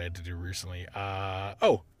something weird I had to do recently?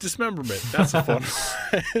 Dismemberment. That's a fun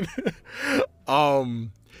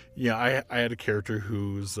one. I had a character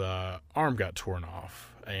whose arm got torn off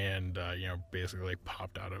and basically like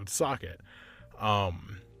popped out of its socket.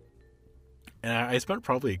 And I spent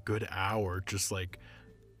probably a good hour just like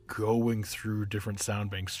going through different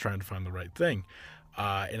sound banks trying to find the right thing.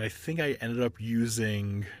 And I think I ended up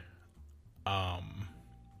using a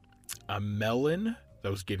melon that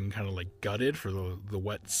was getting kind of like gutted for the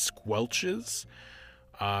wet squelches.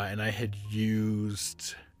 And I had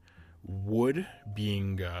used wood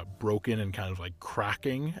being broken and kind of like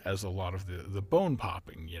cracking as a lot of the bone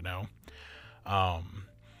popping,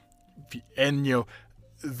 and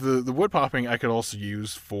the wood popping I could also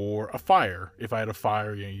use for a fire. If I had a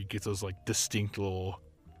fire, you get those like distinct little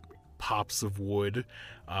pops of wood.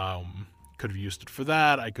 Could have used it for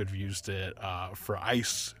that. I could have used it for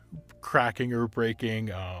ice cracking or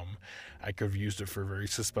breaking. I could have used it for a very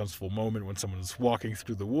suspenseful moment when someone is walking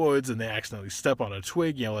through the woods and they accidentally step on a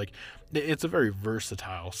twig. It's a very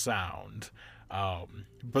versatile sound.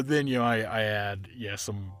 But then I add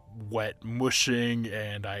some wet mushing,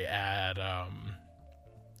 and I add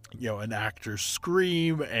an actor's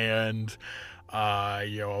scream and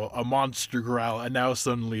a monster growl, and now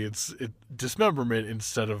suddenly it's dismemberment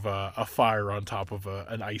instead of a fire on top of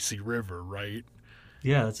an icy river, right?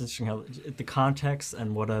 Yeah, that's interesting how the context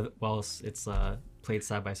and what else it's played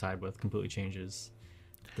side by side with completely changes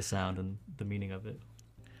the sound and the meaning of it.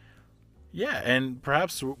 Yeah, and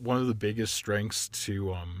perhaps one of the biggest strengths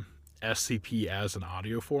to SCP as an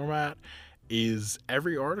audio format is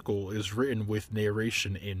every article is written with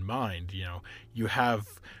narration in mind. You have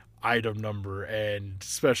item number and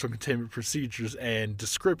special containment procedures and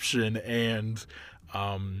description and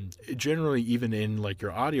generally even in like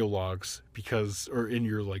your audio logs or in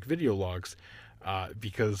your like video logs,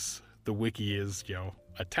 because the wiki is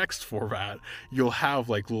a text format, you'll have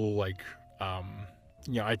like little like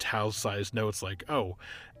italicized notes like,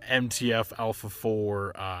 MTF Alpha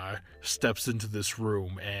 4 steps into this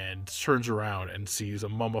room and turns around and sees a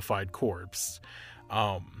mummified corpse,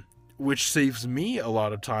 which saves me a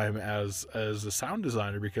lot of time as a sound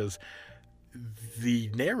designer because the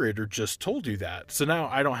narrator just told you that. So now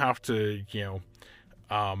I don't have to,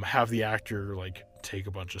 have the actor like take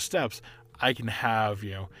a bunch of steps. I can have,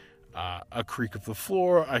 a creak of the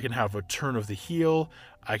floor. I can have a turn of the heel.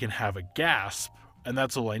 I can have a gasp, and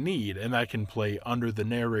that's all I need. And that can play under the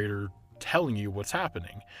narrator telling you what's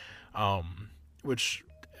happening. Which,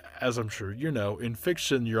 as I'm sure in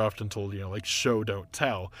fiction, you're often told, like show, don't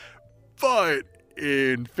tell. But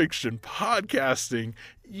in fiction podcasting,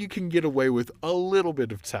 you can get away with a little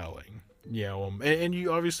bit of telling, and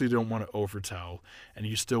you obviously don't want to overtell, and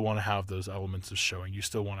you still want to have those elements of showing. You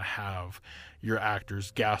still want to have your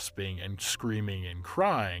actors gasping and screaming and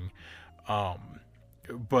crying,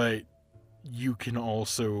 but you can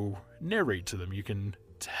also narrate to them. You can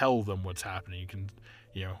tell them what's happening. You can,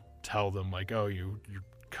 tell them like, you're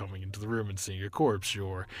coming into the room and seeing a corpse,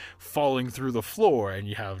 you're falling through the floor, and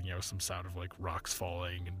you have some sound of like rocks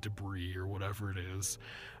falling and debris or whatever it is,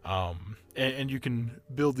 and you can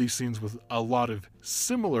build these scenes with a lot of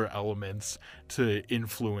similar elements to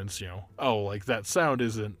influence like that sound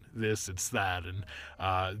isn't this, it's that, and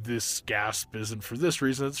this gasp isn't for this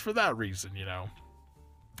reason, it's for that reason,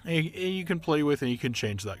 and you can play with and you can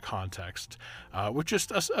change that context with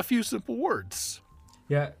just a few simple words.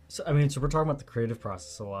 Yeah, so we're talking about the creative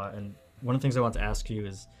process a lot, and one of the things I want to ask you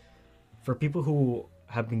is, for people who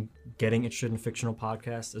have been getting interested in fictional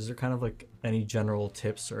podcasts, is there kind of like any general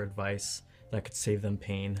tips or advice that could save them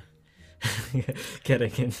pain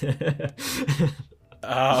getting in?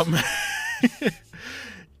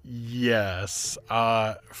 Yes.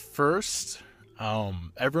 First,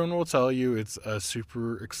 everyone will tell you it's a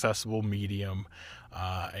super accessible medium.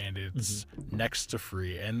 And it's next to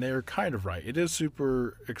free, and they're kind of right. It is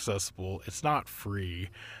super accessible. It's not free.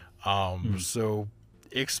 So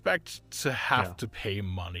expect to have to pay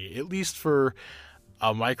money, at least for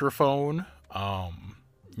a microphone.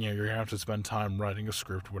 You're gonna have to spend time writing a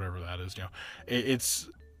script, whatever that is. It's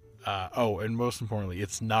and most importantly,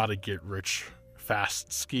 it's not a get rich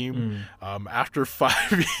fast scheme. After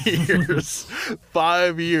 5 years,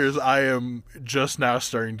 5 years, I am just now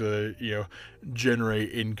starting to,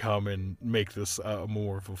 generate income and make this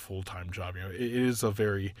more of a full-time job. It is a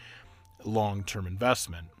very long-term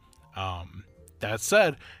investment. That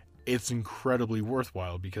said, it's incredibly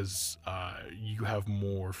worthwhile because you have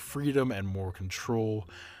more freedom and more control,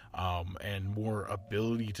 and more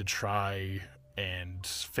ability to try and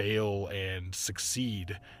fail and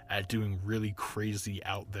succeed at doing really crazy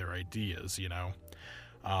out there ideas,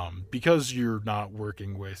 because you're not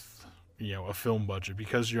working with, a film budget,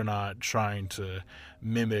 because you're not trying to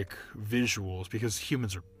mimic visuals, because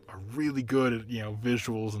humans are really good at,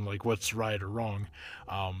 visuals and like what's right or wrong.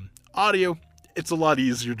 Audio, it's a lot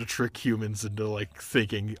easier to trick humans into like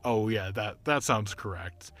thinking, oh yeah, that sounds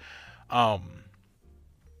correct. But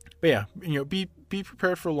yeah, be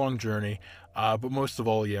prepared for a long journey. But most of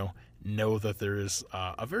all, know that there is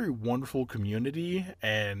a very wonderful community,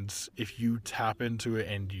 and if you tap into it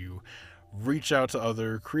and you reach out to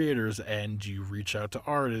other creators and you reach out to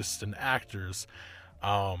artists and actors,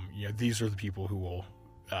 these are the people who will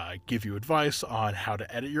give you advice on how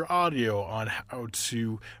to edit your audio, on how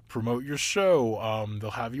to promote your show.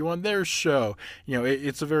 They'll have you on their show.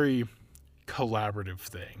 It's a very collaborative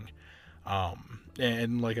thing.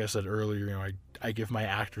 And like I said earlier, I give my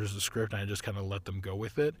actors the script and I just kind of let them go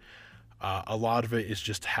with it. A lot of it is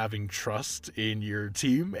just having trust in your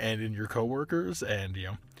team and in your coworkers, and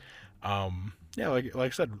like I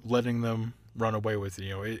said, letting them run away with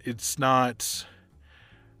it. It's not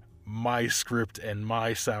my script and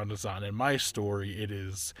my sound design and my story. It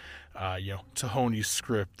is Tahoni's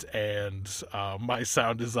script and my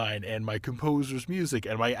sound design and my composer's music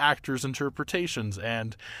and my actor's interpretations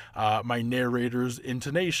and my narrator's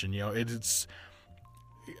intonation. It's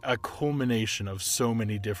a culmination of so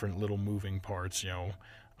many different little moving parts.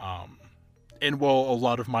 And while a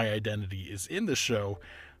lot of my identity is in the show,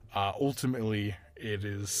 ultimately it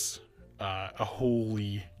is a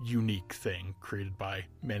wholly unique thing created by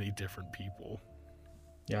many different people.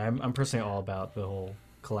 Yeah, I'm personally all about the whole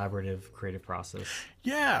collaborative creative process.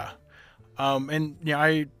 Yeah. And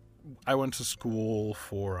I went to school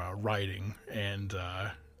for writing, and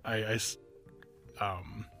I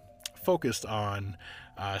focused on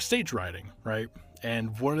stage writing, right?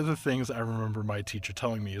 And one of the things I remember my teacher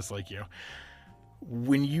telling me is like,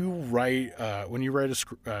 when you write not a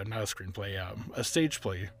screenplay, a stage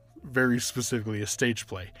play, very specifically a stage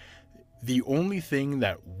play, the only thing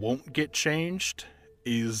that won't get changed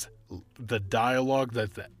is the dialogue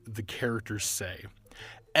that the characters say.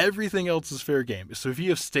 Everything else is fair game. So if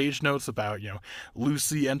you have stage notes about,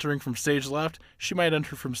 Lucy entering from stage left, she might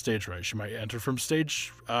enter from stage right. She might enter from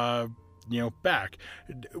stage, back.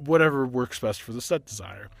 Whatever works best for the set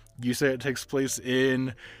designer. You say it takes place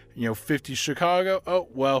in, 50s Chicago. Oh,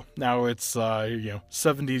 well, now it's,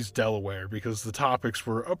 70s Delaware because the topics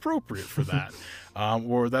were appropriate for that.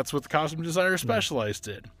 Or that's what the costume designer specialized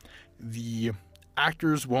in. The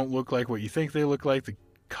actors won't look like what you think they look like. The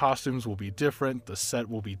costumes will be different. The set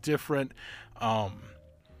will be different.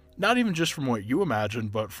 Not even just from what you imagine,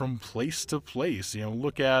 but from place to place.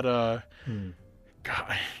 Look at, God,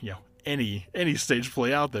 any stage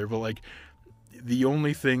play out there. But, like, the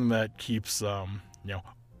only thing that keeps,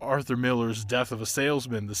 Arthur Miller's Death of a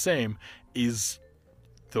Salesman the same is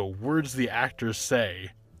the words the actors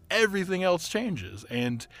say. Everything else changes,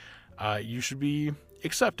 and you should be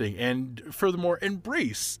accepting and furthermore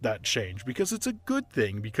embrace that change, because it's a good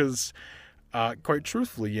thing. Because quite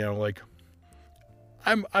truthfully,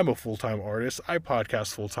 I'm a full-time artist. I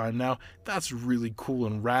podcast full-time now. That's really cool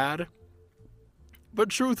and rad. But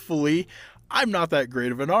truthfully, I'm not that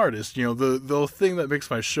great of an artist. The thing that makes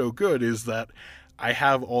my show good is that I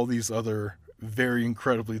have all these other very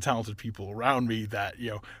incredibly talented people around me that,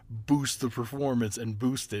 boost the performance and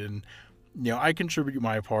boost it. And, I contribute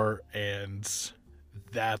my part, and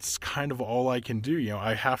that's kind of all I can do.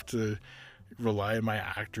 I have to rely on my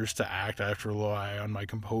actors to act. I have to rely on my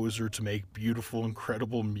composer to make beautiful,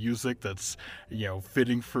 incredible music that's,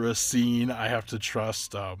 fitting for a scene. I have to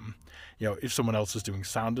trust, if someone else is doing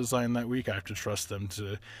sound design that week, I have to trust them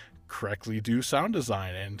to correctly do sound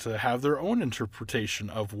design and to have their own interpretation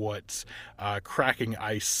of what cracking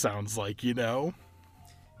ice sounds like. Yeah,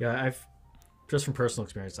 I've just from personal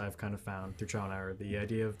experience, I've kind of found through trial and error, the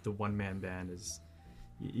idea of the one-man band is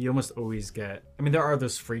you almost always get, there are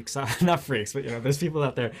those freaks, not freaks, but there's people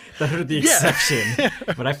out there that are the exception.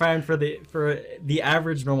 But I find for the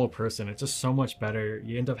average normal person, it's just so much better.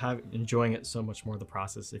 You end up enjoying it so much more, the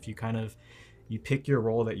process, if you pick your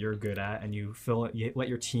role that you're good at, and you let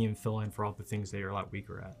your team fill in for all the things that you're a lot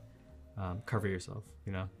weaker at. Cover yourself,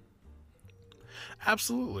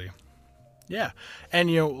 Absolutely. Yeah. And,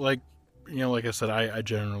 like I said, I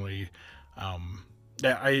generally, I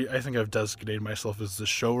think I've designated myself as the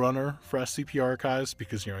showrunner for SCP Archives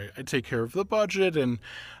because, I take care of the budget and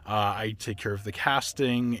I take care of the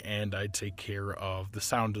casting and I take care of the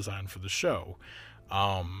sound design for the show.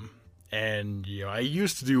 And, I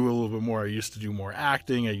used to do a little bit more. I used to do more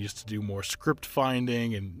acting. I used to do more script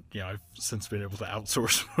finding. And, I've since been able to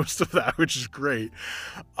outsource most of that, which is great.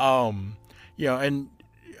 And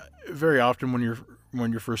very often when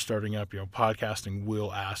you're first starting up, podcasting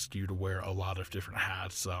will ask you to wear a lot of different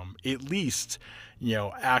hats, at least,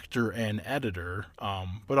 actor and editor,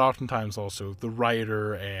 but oftentimes also the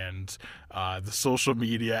writer and the social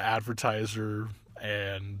media advertiser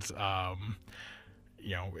and,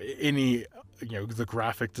 any, the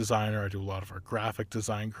graphic designer. I do a lot of our graphic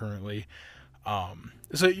design currently.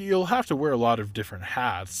 So you'll have to wear a lot of different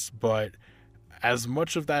hats, but as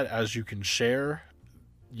much of that as you can share,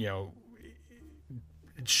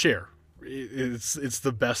 share. It's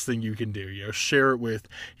the best thing you can do. Share it with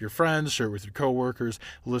your friends, share it with your coworkers,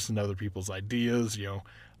 listen to other people's ideas.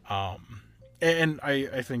 And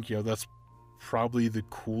I think that's probably the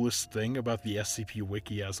coolest thing about the SCP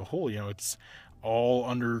Wiki as a whole. It's all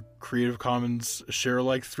under Creative Commons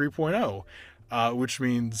Sharealike 3.0. Which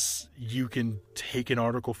means you can take an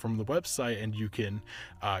article from the website and you can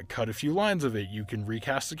cut a few lines of it. You can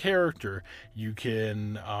recast a character. You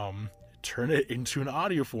can turn it into an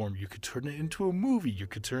audio form. You could turn it into a movie. You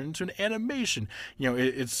could turn it into an animation.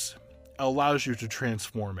 It's allows you to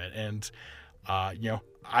transform it. And,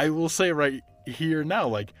 I will say right here now,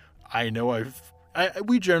 like, I know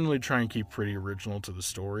we generally try and keep pretty original to the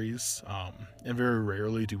stories. And very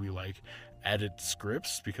rarely do we edit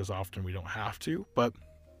scripts because often we don't have to, but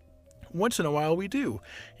once in a while we do.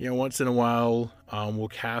 Once in a while we'll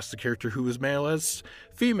cast a character who is male as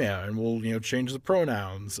female, and we'll change the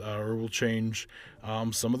pronouns, or we'll change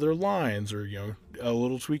some of their lines, or a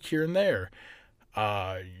little tweak here and there,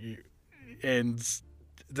 and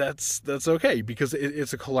that's okay because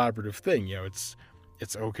it's a collaborative thing. It's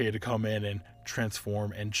okay to come in and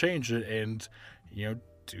transform and change it, and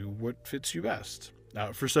do what fits you best.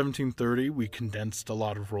 For 1730, we condensed a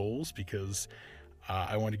lot of roles because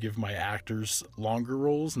I want to give my actors longer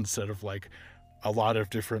roles instead of a lot of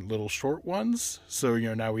different little short ones. So,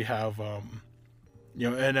 now we have, an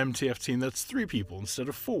MTF team that's 3 people instead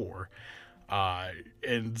of 4.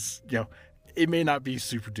 And, it may not be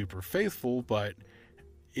super duper faithful, but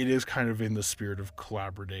it is kind of in the spirit of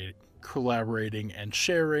collaborating and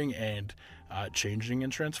sharing and changing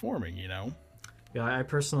and transforming, Yeah, I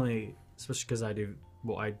personally, especially because I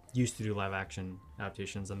used to do live action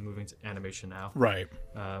adaptations. I'm moving to animation now. Right.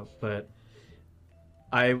 But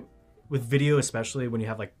with video, especially when you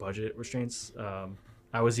have budget restraints,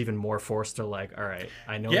 I was even more forced to all right,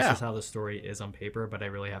 I know this is how the story is on paper, but I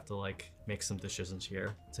really have to make some decisions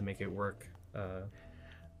here to make it work.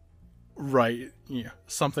 Right.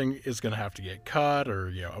 Something is going to have to get cut, or,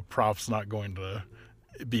 a prop's not going to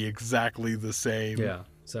be exactly the same. Yeah.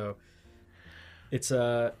 So it's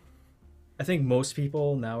I think most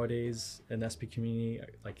people nowadays in the SP community,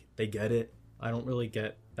 they get it. I don't really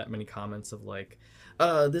get that many comments of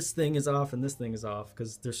this thing is off and this thing is off,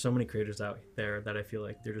 because there's so many creators out there that I feel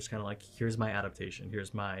they're just kind of here's my adaptation,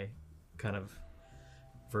 here's my kind of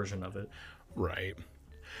version of it. Right.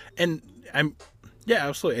 And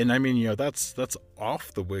absolutely. And I mean, that's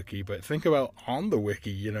off the wiki, but think about on the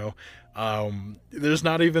wiki, there's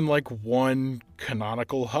not even one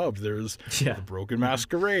canonical hub. There's the Broken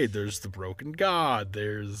Masquerade, there's the Broken God,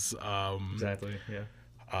 there's exactly,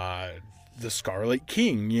 the Scarlet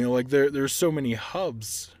King. There's so many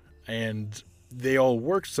hubs, and they all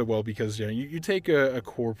work so well because you take a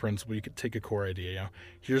core principle, you could take a core idea.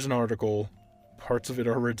 Here's an article, parts of it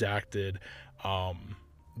are redacted.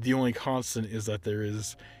 The only constant is that there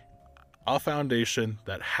is a foundation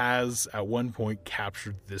that has at one point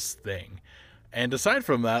captured this thing, and aside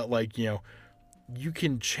from that, you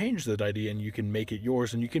can change that idea and you can make it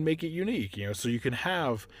yours and you can make it unique. So you can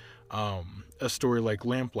have a story like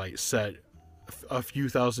Lamplight set a few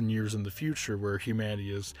thousand years in the future, where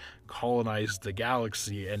humanity has colonized the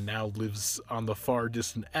galaxy and now lives on the far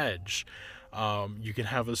distant edge. You can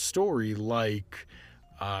have a story like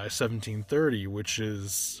 1730, which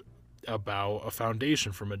is about a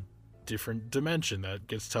foundation from a different dimension that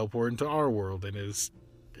gets teleported into our world and is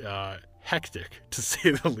hectic, to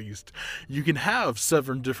say the least. You can have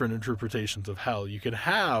 7 different interpretations of hell. You can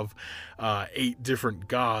have 8 different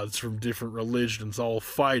gods from different religions all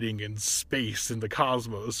fighting in space in the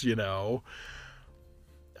cosmos, and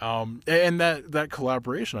that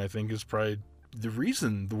collaboration, I think, is probably the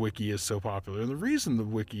reason the wiki is so popular and the reason the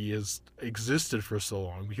wiki has existed for so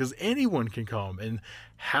long, because anyone can come and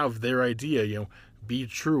have their idea, be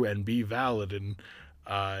true and be valid and,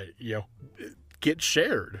 get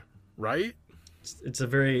shared, right? It's a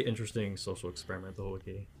very interesting social experiment, the whole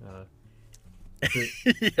wiki.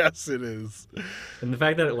 Yes, it is. And the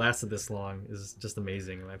fact that it lasted this long is just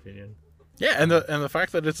amazing, in my opinion. Yeah, and the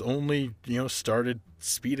fact that it's only, started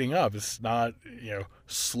speeding up. It's not,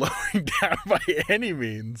 slowing down by any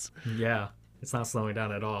means. Yeah, it's not slowing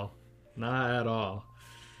down at all. Not at all.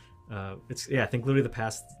 I think literally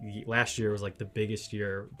last year was like the biggest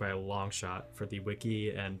year by a long shot for the wiki,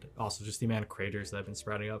 and also just the amount of creators that have been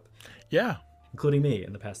sprouting up. Yeah. Including me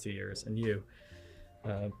in the past 2 years, and you.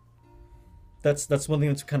 That's one thing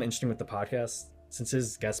that's kind of interesting with the podcast. Since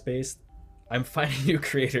it's guest based, I'm finding new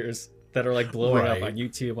creators that are like blowing up on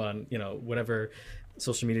YouTube, on whatever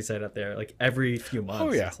social media site out there. Like every few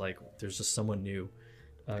months, it's like there's just someone new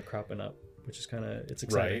cropping up, which is it's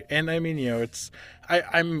exciting. Right, and I mean,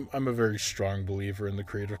 I'm a very strong believer in the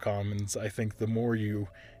Creative Commons. I think the more you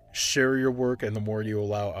share your work and the more you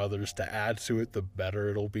allow others to add to it, the better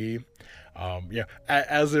it'll be.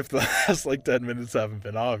 As if the last 10 minutes haven't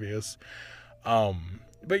been obvious.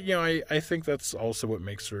 But I think that's also what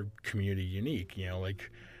makes our community unique.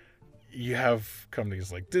 You have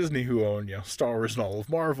companies like Disney who own, Star Wars and all of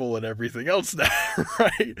Marvel and everything else now,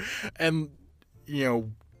 right? And,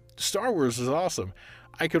 Star Wars is awesome.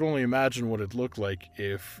 I could only imagine what it'd look like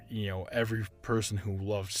if, every person who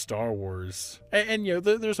loved Star Wars, and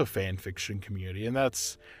there's a fan fiction community, and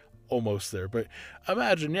that's almost there. But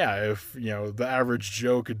imagine, if, the average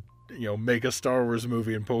Joe could, make a Star Wars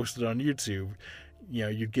movie and post it on YouTube,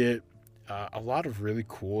 you'd get a lot of really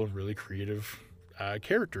cool and really creative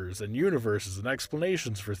characters and universes and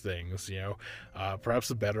explanations for things,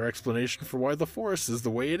 perhaps a better explanation for why the Force is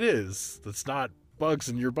the way it is. That's not bugs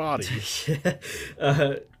in your body.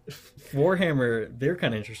 Warhammer, they're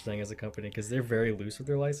kind of interesting as a company because they're very loose with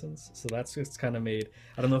their license. So that's just kind of made,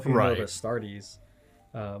 I don't know if you know about Astartes,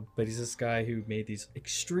 but he's this guy who made these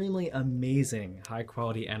extremely amazing high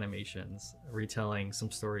quality animations retelling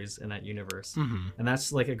some stories in that universe. And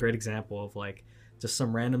that's like a great example of just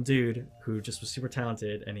some random dude who just was super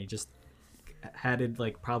talented, and he just had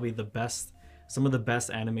probably some of the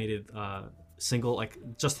best animated single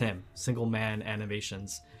man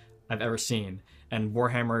animations I've ever seen. And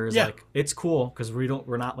Warhammer is it's cool because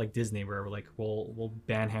we're not like Disney where we're we'll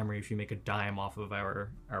ban hammer if you make a dime off of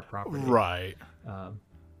our property, right?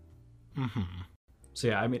 So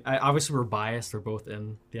yeah, I mean, obviously we're biased. We're both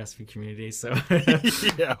in the SV community, so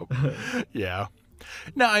yeah.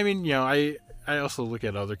 No, I mean, I also look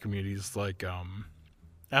at other communities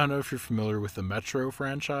I don't know if you're familiar with the Metro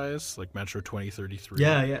franchise, like Metro 2033.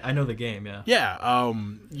 Yeah, I know the game. Yeah.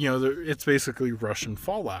 It's basically Russian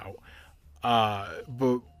Fallout.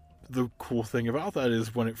 But the cool thing about that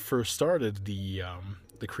is when it first started, the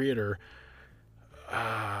creator,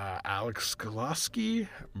 Alex Galaski,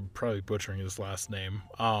 I'm probably butchering his last name.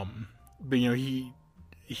 But he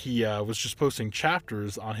was just posting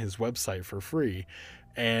chapters on his website for free,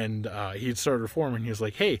 and he'd started a forum, and he was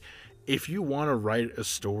like, "Hey, if you want to write a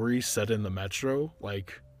story set in the Metro,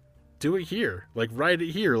 do it here. Write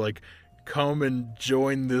it here. Come and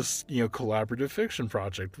join this, collaborative fiction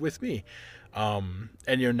project with me." And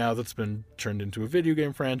now that's been turned into a video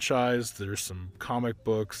game franchise. There's some comic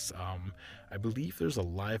books. I believe there's a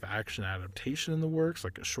live action adaptation in the works,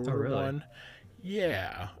 a shorter one.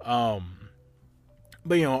 Yeah.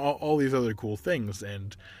 But all these other cool things,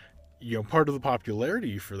 and part of the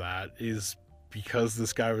popularity for that is because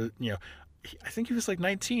this guy was, I think he was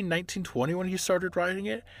 19, 20 when he started writing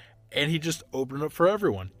it, and he just opened up for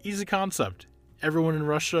everyone. Easy concept. Everyone in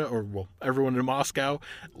Russia, everyone in Moscow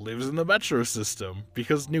lives in the Metro system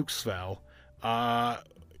because nukes fell.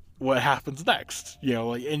 What happens next?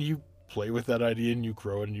 And you play with that idea and you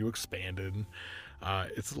grow it and you expand it. And,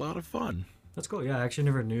 it's a lot of fun. That's cool. Yeah, I actually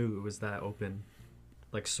never knew it was that open,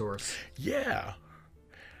 source. Yeah.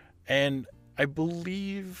 And I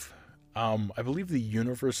believe the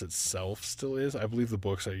universe itself still is. I believe the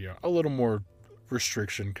books are, a little more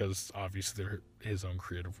restriction because obviously they're his own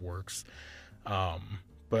creative works. But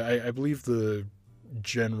I believe the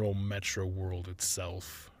general Metro world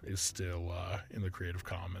itself is still in the Creative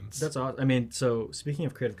Commons. That's awesome. I mean, so speaking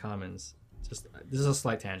of Creative Commons, this is a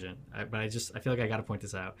slight tangent, but I feel like I got to point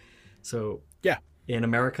this out. So yeah, in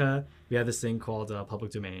America, we have this thing called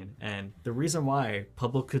public domain, and the reason why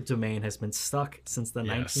public domain has been stuck since the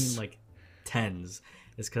 10s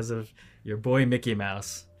is because of your boy Mickey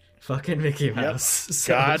Mouse, fucking Mickey Mouse.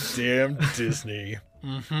 Yep. Goddamn Disney.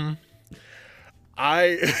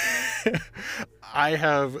 I I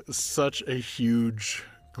have such a huge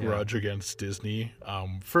grudge against Disney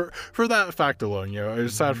for that fact alone.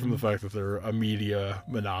 Aside from the fact that they're a media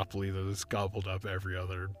monopoly that has gobbled up every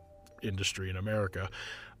other industry in America.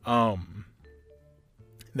 No,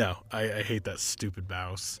 I hate that stupid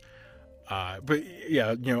mouse. But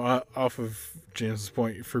yeah, off of James's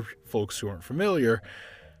point, for folks who aren't familiar,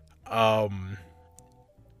 oh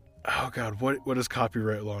god, what is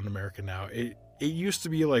copyright law in America now? It used to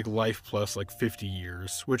be like life plus like 50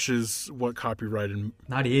 years, which is what copyright and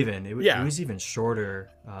not even. It was even shorter.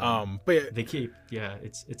 But they keep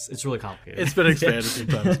it's really complicated. It's been expanded a few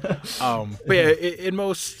times. But yeah, in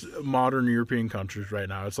most modern European countries right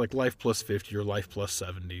now, it's like life plus 50 or life plus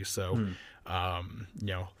 70. So,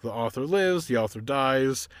 the author lives, the author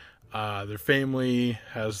dies, their family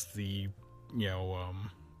has the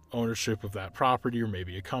ownership of that property, or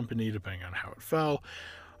maybe a company, depending on how it fell.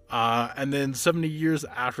 And then 70 years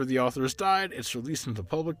after the author has died, it's released into the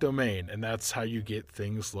public domain. And that's how you get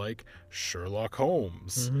things like Sherlock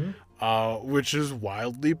Holmes, which is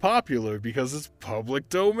wildly popular because it's public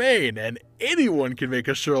domain. And anyone can make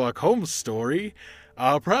a Sherlock Holmes story.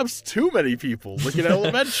 Perhaps too many people. Look at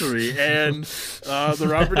Elementary and the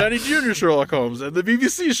Robert Downey Jr. Sherlock Holmes and the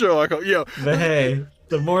BBC Sherlock Holmes. But hey,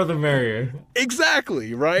 the more the merrier.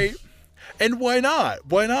 Exactly, right? And why not?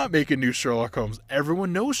 Why not make a new Sherlock Holmes?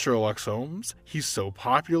 Everyone knows Sherlock Holmes. He's so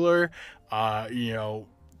popular. The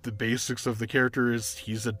basics of the character is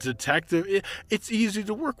he's a detective. It's easy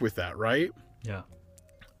to work with that, right? Yeah.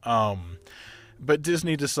 But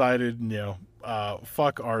Disney decided,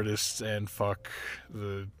 fuck artists and fuck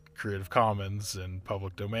the Creative Commons and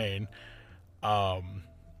public domain.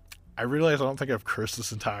 I realize I don't think I've cursed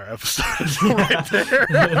this entire episode right there.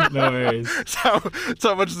 No worries. It's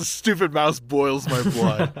how much the stupid mouse boils my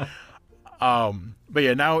blood. But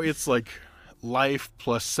yeah, now it's like life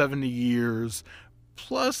plus 70 years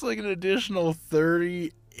plus like an additional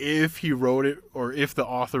 30 if he wrote it, or if the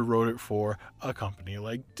author wrote it for a company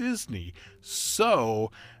like Disney.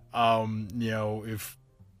 So, if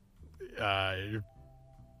I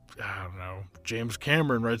don't know, James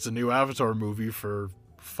Cameron writes a new Avatar movie for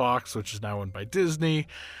Fox, which is now owned by Disney,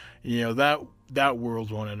 that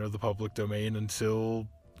world won't enter the public domain until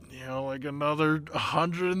like another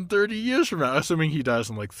 130 years from now, assuming he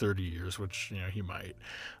dies in like 30 years, which he might.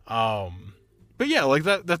 But yeah, like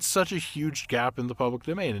that's such a huge gap in the public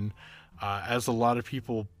domain. And as a lot of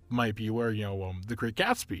people might be aware, The Great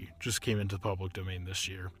Gatsby just came into the public domain this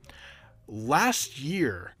year. Last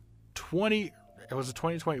year,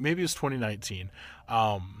 2020, maybe it was 2019,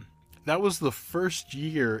 that was the first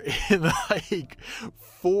year in like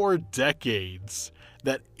 4 decades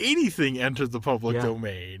that anything entered the public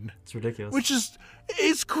domain. It's ridiculous.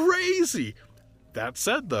 It's crazy. That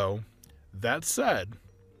said,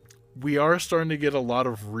 we are starting to get a lot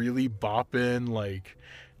of really boppin' like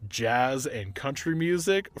jazz and country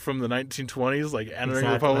music from the 1920s, like entering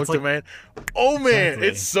the public domain. Oh man,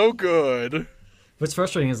 it's so good. What's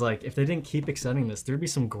frustrating is, like, if they didn't keep extending this, there'd be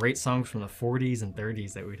some great songs from the 40s and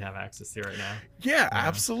 30s that we'd have access to right now. Yeah,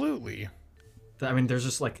 absolutely. I mean, there's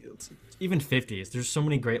just, like, even 50s. There's so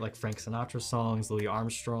many great, like, Frank Sinatra songs, Louis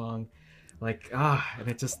Armstrong. Like, and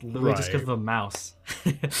it just literally just because of a mouse.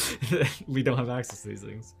 We don't have access to these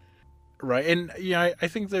things. Right. And, I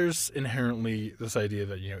think there's inherently this idea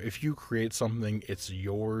that, if you create something, it's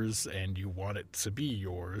yours and you want it to be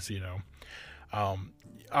yours,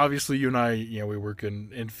 Obviously, you and I, we work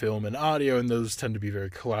in film and audio, and those tend to be very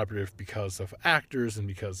collaborative because of actors and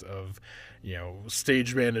because of,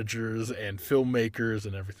 stage managers and filmmakers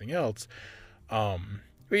and everything else. But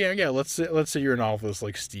let's say you're a novelist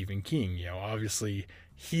like Stephen King. Obviously,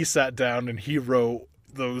 he sat down and he wrote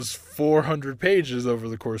those 400 pages over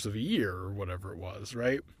the course of a year or whatever it was,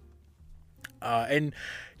 right? And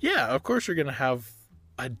yeah, of course, you're going to have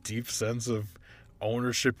a deep sense of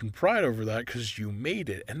ownership and pride over that because you made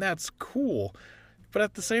it, and that's cool. But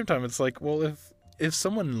at the same time, it's like, well, if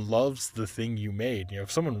someone loves the thing you made,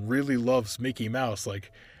 if someone really loves Mickey Mouse,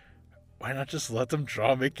 like, why not just let them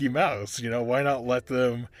draw Mickey Mouse? Why not let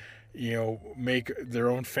them make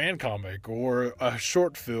their own fan comic or a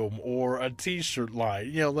short film or a t-shirt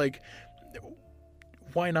line? Like,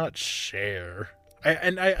 why not share? I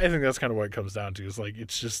think that's kind of what it comes down to, is like,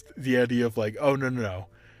 it's just the idea of like, oh no,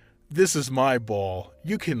 this is my ball.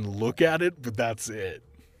 You can look at it, but that's it.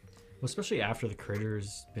 Well, especially after the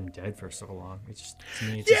creator's been dead for so long. It's just, to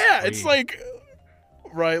me, it's like,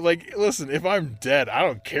 right, like, listen, if I'm dead, I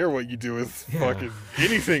don't care what you do with fucking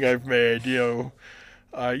anything I've made, you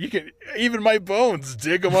can, even my bones,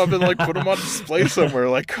 dig them up and like put them on display somewhere.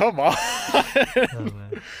 Like, come on. Oh,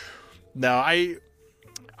 man. Now,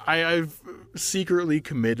 I've secretly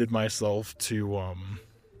committed myself to,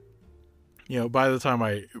 by the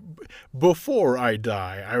time before I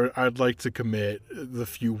die, I'd like to commit the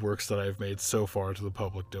few works that I've made so far to the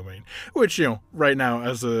public domain, which, right now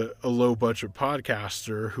as a low budget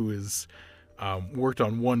podcaster who has worked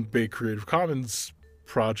on one big Creative Commons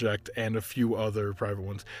project and a few other private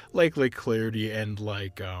ones, like Lake Clarity and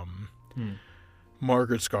like,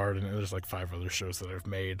 Margaret's Garden, and there's like 5 other shows that I've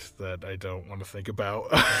made that I don't want to think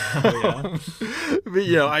about. But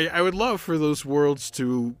I would love for those worlds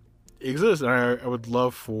to exist, and I would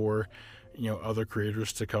love for other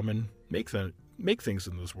creators to come and make things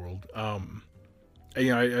in this world. I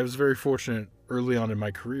was very fortunate early on in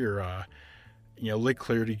my career. Lake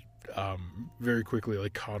Clarity very quickly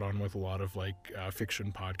like caught on with a lot of like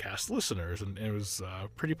fiction podcast listeners, and it was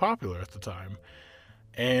pretty popular at the time.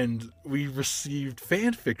 And we received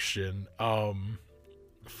fan fiction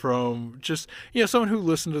from just someone who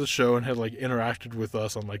listened to the show and had like interacted with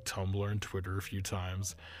us on like Tumblr and Twitter a few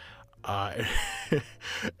times. It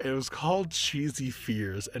was called Cheesy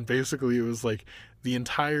Fears, and basically it was like the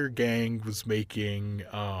entire gang was making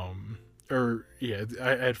I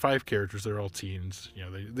had 5 characters. They're all teens.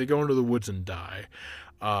 They go into the woods and die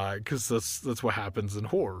because that's what happens in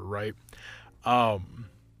horror, right?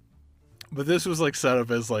 But this was like set up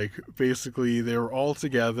as like basically they were all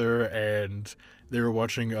together and they were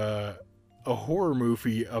watching a horror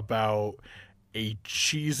movie about a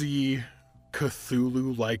cheesy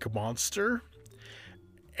Cthulhu-like monster,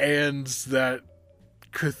 and that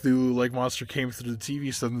Cthulhu-like monster came through the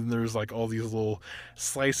TV, so then there's like all these little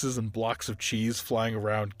slices and blocks of cheese flying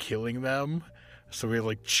around killing them. So we had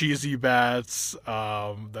like cheesy bats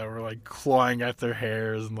that were like clawing at their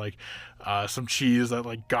hairs, and like some cheese that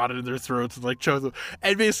like got in their throats and like choked them.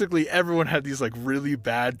 And basically everyone had these like really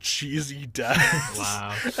bad cheesy deaths.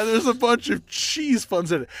 Wow. And there's a bunch of cheese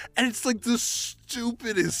puns in it. And it's like the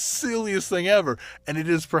stupidest, silliest thing ever. And it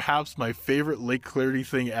is perhaps my favorite Lake Clarity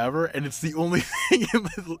thing ever. And it's the only thing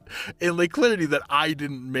in Lake Clarity that I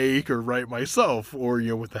didn't make or write myself, or,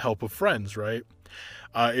 with the help of friends, right?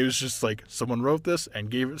 It was just like someone wrote this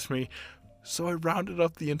and gave it to me, so I rounded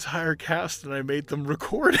up the entire cast and I made them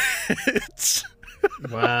record it.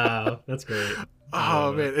 Wow, that's great.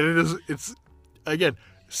 Oh man, and it's again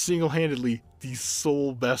single-handedly the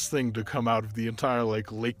sole best thing to come out of the entire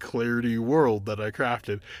like Lake Clarity world that I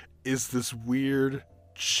crafted is this weird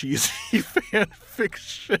cheesy fan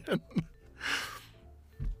fiction.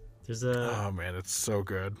 Oh man, it's so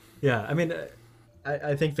good. Yeah, I mean.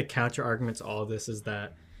 I think the counter argument to all of this is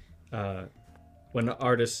that when the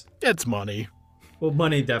artist... It's money. Well,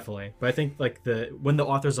 money, definitely. But I think like when the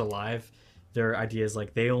author's alive, their idea is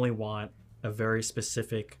like they only want a very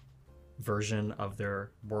specific version of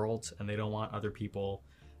their world, and they don't want other people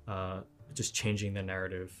just changing the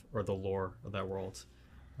narrative or the lore of that world.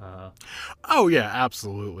 Oh, yeah,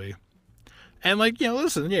 absolutely. And like,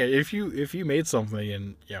 listen, yeah, if you made something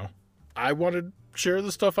and, I wanted... share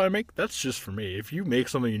the stuff I make, that's just for me. If you make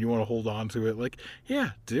something and you want to hold on to it, like, yeah,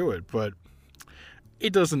 do it. But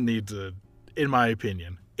it doesn't need to, in my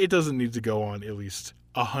opinion, it doesn't need to go on at least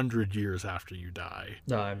 100 years after you die.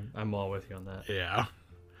 No, I'm all with you on that. Yeah.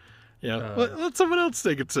 Yeah. Let someone else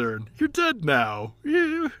take a turn. You're dead now.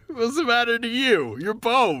 What's the matter to you? Your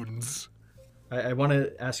bones. I want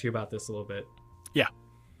to ask you about this a little bit. Yeah.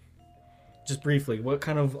 Just briefly, what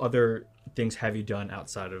kind of other things have you done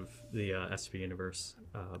outside of the SP universe?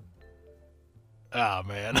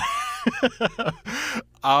 Man.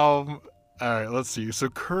 All right, let's see. So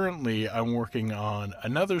currently I'm working on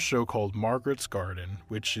another show called Margaret's Garden,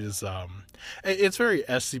 which is it's very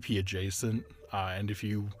SCP adjacent, and if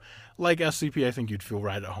you like SCP, I think you'd feel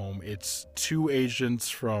right at home. It's 2 agents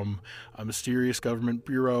from a mysterious government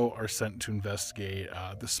bureau are sent to investigate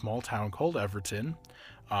this small town called Everton.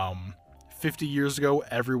 50 years ago,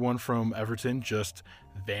 everyone from Everton just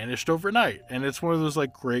vanished overnight, and it's one of those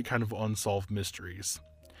like great kind of unsolved mysteries.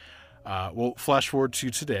 Well, flash forward to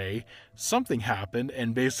today, something happened,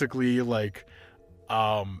 and basically like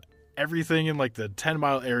everything in like the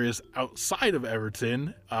 10-mile areas outside of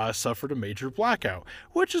Everton suffered a major blackout,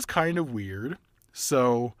 which is kind of weird.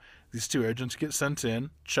 So these 2 agents get sent in,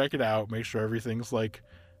 check it out, make sure everything's like,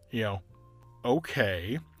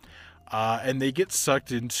 okay. And they get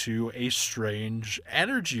sucked into a strange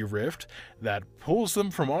energy rift that pulls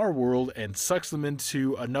them from our world and sucks them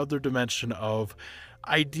into another dimension of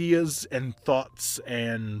ideas and thoughts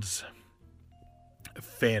and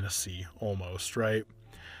fantasy, almost, right?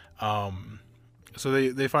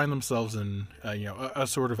 So they find themselves in a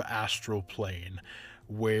sort of astral plane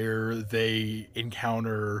where they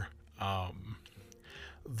encounter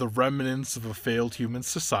the remnants of a failed human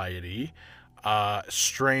society,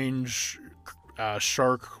 strange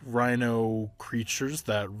shark rhino creatures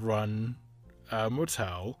that run a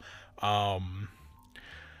motel,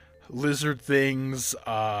 lizard things,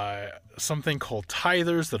 something called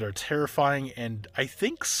tithers that are terrifying, and I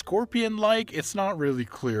think scorpion-like. It's not really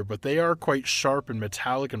clear, but they are quite sharp and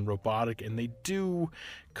metallic and robotic, and they do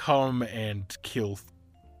come and kill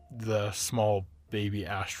the small baby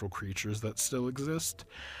astral creatures that still exist.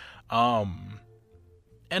 And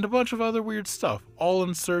a bunch of other weird stuff, all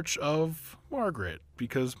in search of Margaret,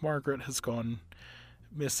 because Margaret has gone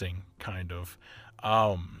missing, kind of.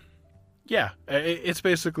 Yeah, it's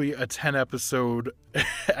basically a 10-episode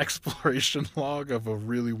exploration log of a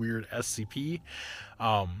really weird SCP.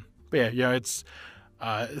 But yeah, it's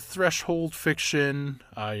threshold fiction,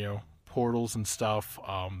 portals and stuff.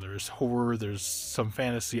 There's horror, there's some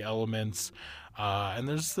fantasy elements, and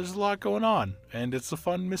there's a lot going on, and it's a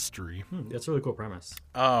fun mystery. That's a really cool premise.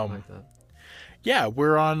 I like that. Yeah,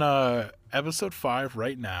 we're on episode 5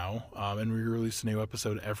 right now, and we release a new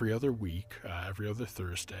episode every other week, every other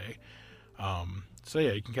Thursday. So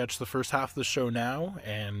yeah, you can catch the first half of the show now,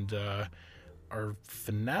 and our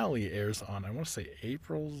finale airs on, I want to say,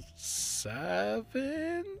 April 7th?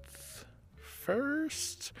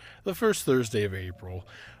 The first Thursday of April.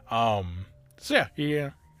 So yeah,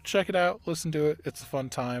 check it out, listen to it. It's a fun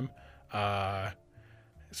time.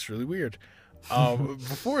 It's really weird.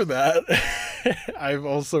 Before that, I've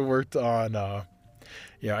also worked on, I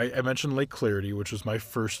mentioned Lake Clarity, which was my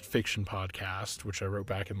first fiction podcast, which I wrote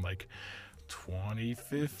back in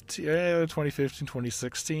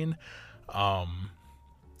 2016.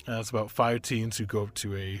 That's about 5 teens who go up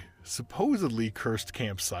to a supposedly cursed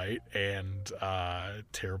campsite, and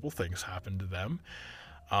terrible things happen to them.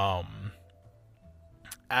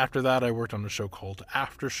 After that, I worked on a show called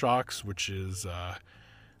Aftershocks, which is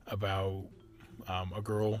about a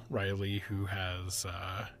girl, Riley, who has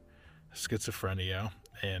schizophrenia,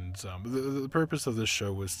 and the purpose of this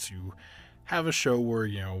show was to have a show where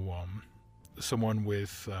someone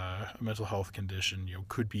with a mental health condition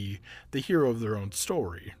could be the hero of their own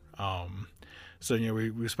story. So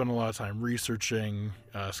we spent a lot of time researching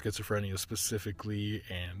schizophrenia specifically,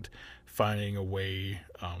 and finding a way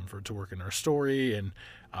for it to work in our story, and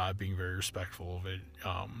being very respectful of it.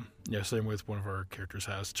 Same with one of our characters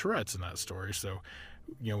has Tourette's in that story, so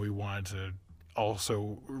we wanted to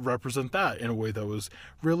also represent that in a way that was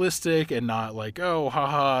realistic, and not like, oh,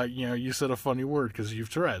 haha, you said a funny word because you've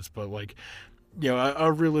Tourette's, but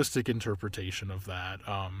a realistic interpretation of that.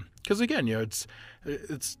 Because again, it's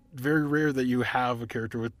very rare that you have a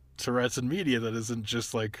character with Tourette's in media that isn't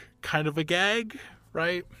just kind of a gag,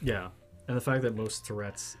 right? Yeah, and the fact that most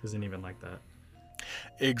Tourette's isn't even like that.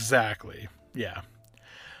 Exactly. Yeah.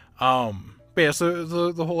 But yeah,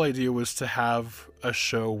 so the whole idea was to have a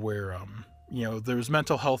show where there's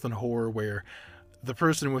mental health and horror, where the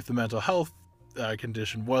person with the mental health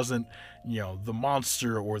condition wasn't the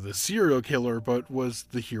monster or the serial killer, but was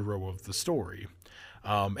the hero of the story.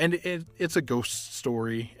 And it's a ghost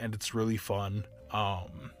story, and it's really fun.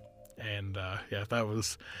 That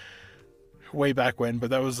was way back when,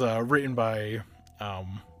 but that was written by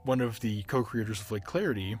one of the co-creators of Lake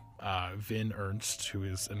Clarity, Vin Ernst, who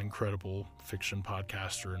is an incredible fiction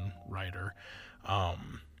podcaster and writer.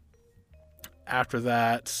 After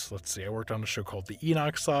that, let's see, I worked on a show called The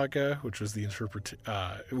Enoch Saga, which was the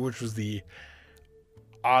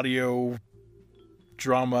audio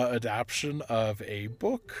drama adaptation of a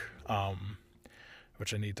book,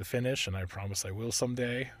 which I need to finish, and I promise I will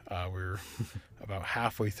someday. We're about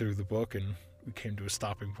halfway through the book, and we came to a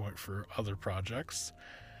stopping point for other projects.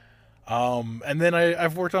 And then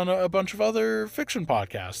I've worked on a bunch of other fiction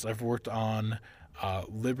podcasts. I've worked on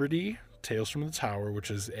Liberty, Tales from the Tower, which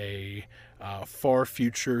is a far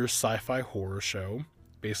future sci-fi horror show.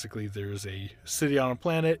 Basically, there's a city on a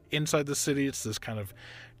planet. Inside the city, it's this kind of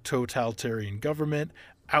totalitarian government.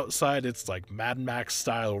 Outside, it's like Mad Max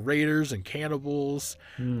style raiders and cannibals.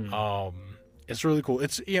 It's really cool.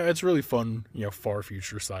 It's really fun, far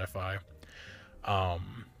future sci-fi.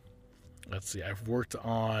 Let's see, I've worked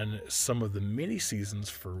on some of the mini seasons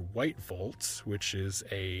for White Vault, which is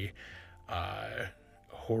a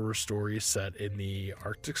horror story set in the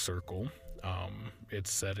Arctic Circle.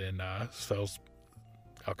 It's set in Svels.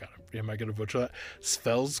 Oh god, am I gonna butcher that?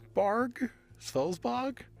 Svelsbog?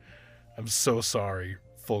 I'm so sorry,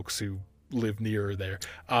 folks who live near there.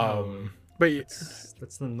 But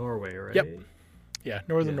that's the Norway, right? Yep. Yeah,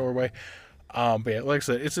 northern Norway. But yeah, like I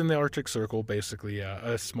said, it's in the Arctic Circle. Basically,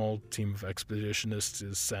 a small team of expeditionists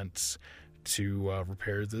is sent to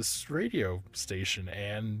repair this radio station,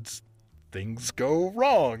 and things go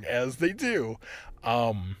wrong, as they do.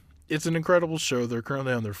 It's an incredible show. They're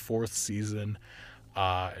currently on their 4th season,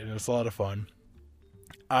 and it's a lot of fun.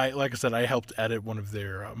 Like I said, I helped edit one of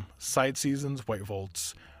their side seasons, White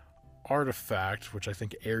Vault's Artifact, which I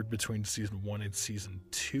think aired between season 1 and season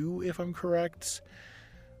 2, if I'm correct.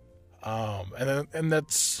 And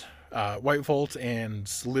that's White Vault and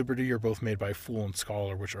Liberty are both made by Fool and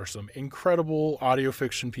Scholar, which are some incredible audio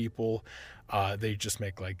fiction people. They just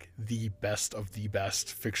make like the best of the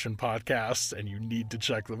best fiction podcasts, and you need to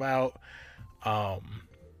check them out.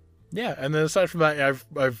 Yeah, and then aside from that,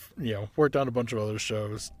 I've worked on a bunch of other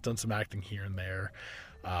shows, done some acting here and there.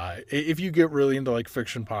 If you get really into like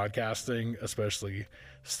fiction podcasting, especially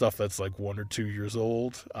stuff that's like 1 or 2 years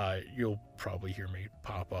old, you'll probably hear me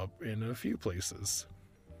pop up in a few places.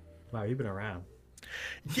 Wow, you've been around.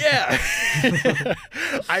 Yeah.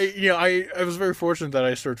 I was very fortunate that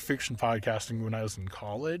I started fiction podcasting when I was in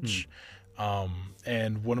college.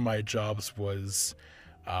 And one of my jobs was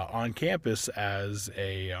on campus as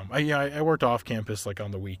I worked off campus like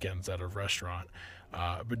on the weekends at a restaurant.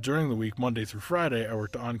 But during the week, Monday through Friday, I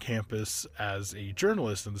worked on campus as a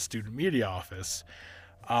journalist in the student media office,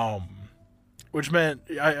 which meant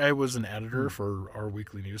I was an editor for our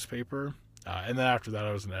weekly newspaper. And then after that,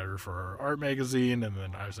 I was an editor for our art magazine, and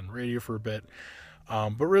then I was in radio for a bit.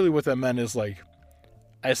 But really what that meant is like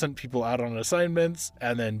I sent people out on assignments,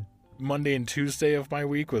 and then Monday and Tuesday of my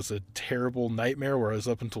week was a terrible nightmare where I was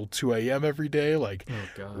up until 2 a.m. every day, like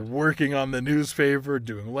working on the newspaper,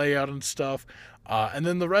 doing layout and stuff. And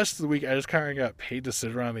then the rest of the week, I just kind of got paid to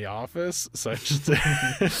sit around the office. So I just, did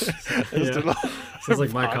a lot of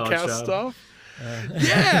like my podcast stuff.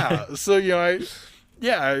 Yeah. So,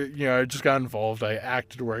 I just got involved. I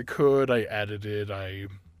acted where I could. I edited. I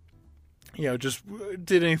just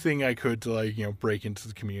did anything I could to like, break into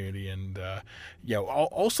the community and, I'll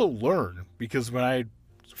also learn, because when I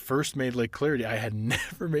first made Lake Clarity, I had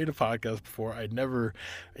never made a podcast before. I'd never,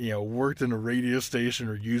 worked in a radio station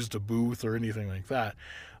or used a booth or anything like that.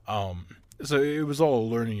 So it was all a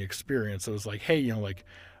learning experience. It was like, hey,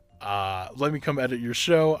 let me come edit your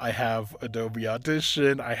show. I have Adobe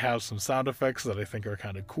Audition. I have some sound effects that I think are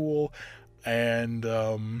kind of cool. And,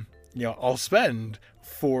 I'll spend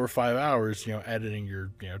 4 or 5 hours, editing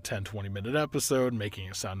your, 10, 20 minute episode, making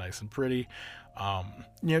it sound nice and pretty.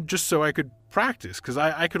 Just so I could practice, because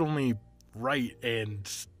I could only write and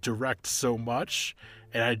direct so much.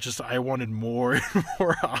 And I wanted more and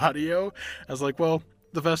more audio. I was like, well,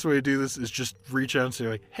 the best way to do this is just reach out and say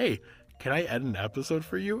like, hey, can I edit an episode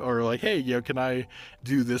for you? Or like, hey, can I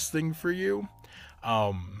do this thing for you?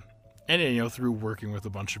 And through working with a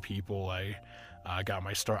bunch of people, I got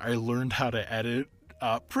my start. I learned how to edit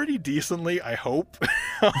pretty decently, I hope.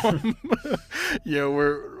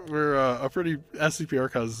 We're a pretty, SCP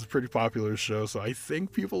Archives is a pretty popular show, so I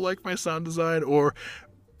think people like my sound design, or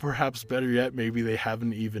perhaps better yet, maybe they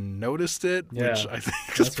haven't even noticed it, which I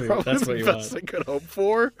think is probably the best I could hope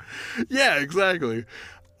for. Yeah, exactly.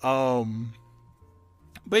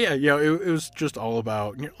 But yeah, it was just all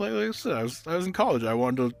about, like I said, I was in college. I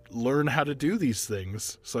wanted to learn how to do these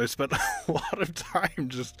things. So I spent a lot of time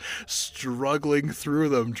just struggling through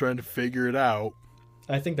them, trying to figure it out.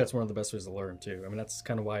 I think that's one of the best ways to learn too. I mean, that's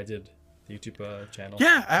kind of why I did the YouTube channel.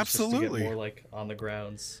 Yeah, absolutely. Just to get more like on the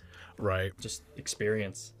grounds. Right. Just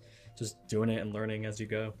experience. Just doing it and learning as you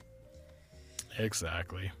go.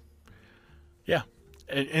 Exactly. Yeah.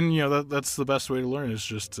 And that's the best way to learn, is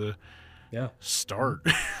just to start,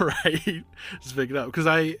 right? Just pick it up.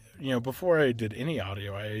 Because before I did any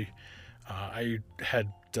audio, I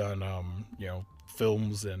had done,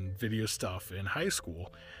 films and video stuff in high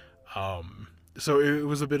school. So it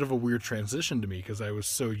was a bit of a weird transition to me, because I was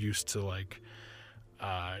so used to like,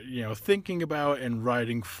 thinking about and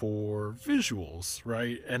writing for visuals,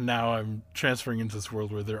 right? And now I'm transferring into this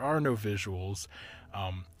world where there are no visuals.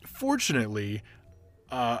 Fortunately,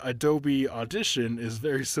 Adobe Audition is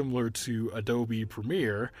very similar to Adobe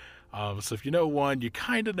Premiere. So if you know one, you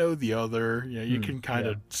kind of know the other. You can kind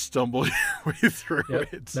of stumble your way through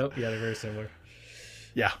it. Nope, yeah, they're very similar.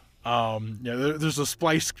 Yeah. There's a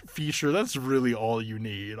splice feature. That's really all you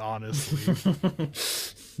need, honestly.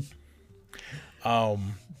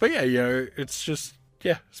 But yeah, it's just,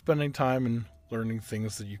 spending time and learning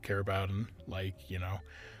things that you care about and like,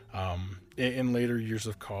 in later years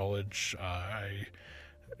of college, I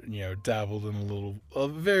dabbled in a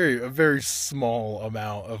very small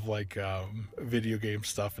amount of like video game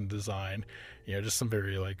stuff and design, just some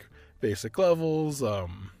very like basic levels.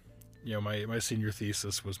 My senior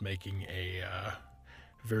thesis was making a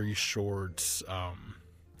very short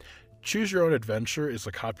choose your own adventure is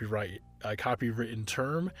a copywritten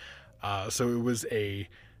term. So it was a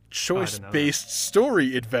choice-based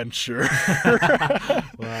story adventure.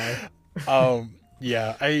 Wow.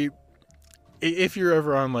 Yeah, if you're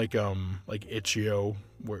ever on like itch.io,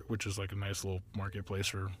 which is like a nice little marketplace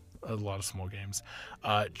for a lot of small games,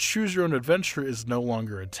 choose your own adventure is no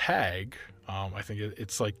longer a tag. I think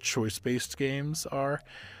it's like choice-based games are,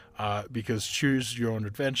 because choose your own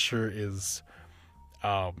adventure is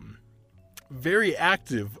very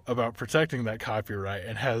active about protecting that copyright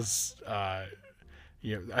and has I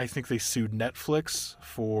think they sued Netflix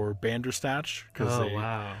for Bandersnatch because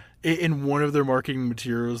wow. In one of their marketing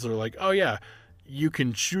materials they're like, oh yeah, you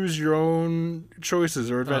can choose your own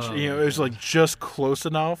choices or adventure. It's like just close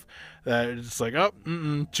enough that it's like,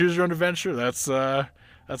 choose your own adventure, that's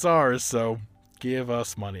ours, so give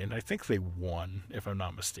us money. And I think they won, if I'm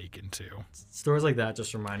not mistaken, too. Stories like that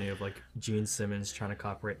just remind me of like Gene Simmons trying to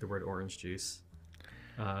copyright the word orange juice.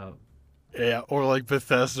 Yeah, or like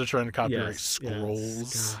Bethesda trying to copyright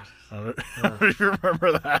Scrolls. I don't even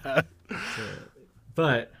remember that.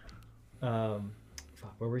 But what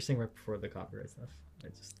were we saying right before the copyright stuff? I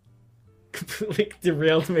just completely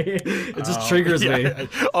derailed me. It just triggers me.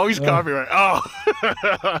 Always copyright.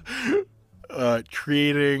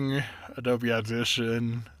 Creating Adobe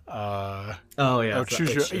Audition.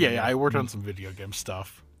 Choose your. I worked on some video game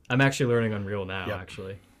stuff. I'm actually learning Unreal now. Yep.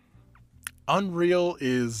 Actually, Unreal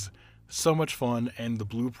is so much fun, and the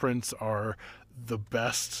blueprints are the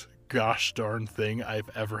best gosh darn thing I've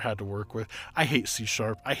ever had to work with. I hate C#.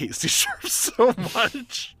 I hate C# so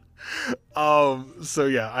much. So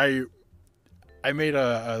yeah, I made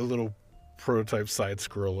a little prototype side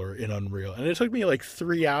scroller in Unreal, and it took me like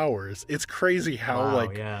 3 hours. It's crazy how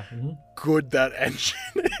good that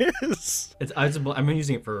engine is. I'm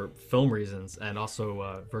using it for film reasons and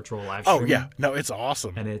also virtual live streaming. Oh yeah, no, it's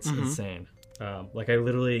awesome, and it's insane. Like I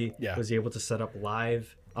literally was able to set up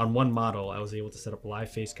live on one model. I was able to set up live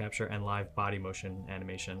face capture and live body motion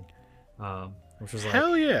animation, which was like,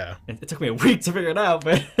 hell yeah. And it took me a week to figure it out,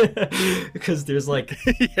 but because there's like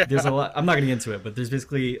there's a lot. I'm not gonna get into it, but there's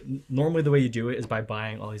basically normally the way you do it is by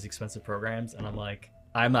buying all these expensive programs, and I'm like,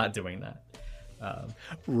 I'm not doing that.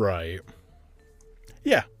 Right.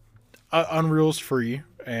 Yeah. Unreal's free,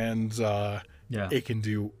 and it can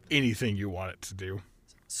do anything you want it to do.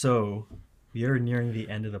 So we are nearing the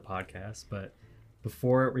end of the podcast, but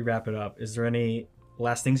before we wrap it up, is there any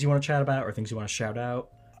last things you want to chat about or things you want to shout out?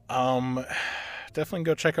 Definitely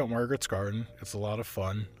go check out Margaret's Garden. It's a lot of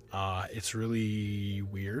fun. It's really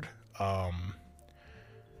weird.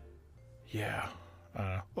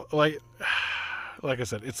 Like I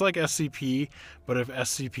said, it's like SCP, but if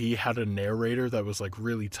SCP had a narrator that was like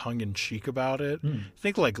really tongue-in-cheek about it,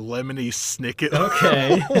 think like Lemony Snicket.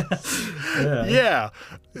 Okay. Yeah.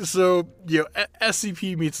 So,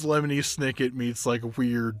 SCP meets Lemony Snicket meets like a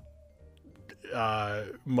weird,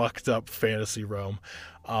 mucked up fantasy realm.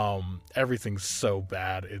 Everything's so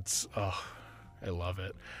bad. It's, I love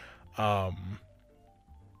it.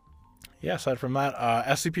 Aside from that,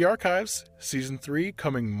 SCP Archives Season 3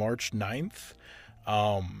 coming March 9th.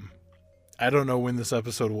 I don't know when this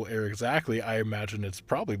episode will air exactly. I imagine it's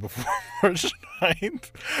probably before March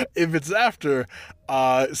 9th. If it's after,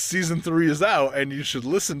 Season 3 is out and you should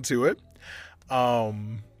listen to it.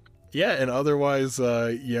 And otherwise,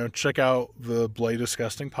 check out the Bloody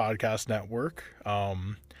Disgusting Podcast Network.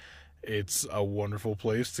 It's a wonderful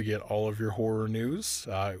place to get all of your horror news.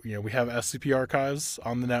 We have SCP Archives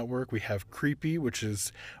on the network. We have Creepy, which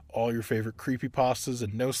is all your favorite creepypastas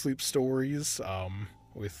and no sleep stories,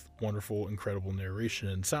 with wonderful, incredible narration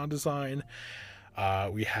and sound design.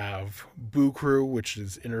 We have Boo Crew, which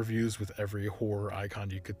is interviews with every horror icon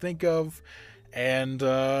you could think of, and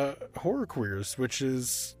Horror Queers, which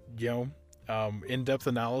is in-depth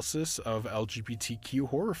analysis of LGBTQ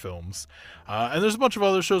horror films. And there's a bunch of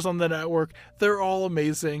other shows on the network. They're all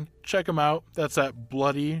amazing. Check them out. That's at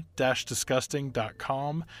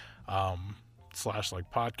bloody-disgusting.com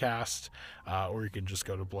 /podcast, or you can just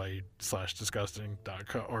go to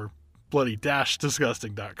bloody-disgusting.com or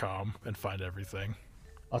bloody-disgusting.com and find everything.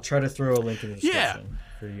 I'll try to throw a link in the description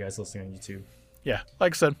for you guys listening on YouTube. Yeah,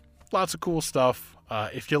 like I said, lots of cool stuff.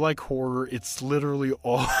 If you like horror, it's literally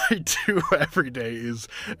all I do every day is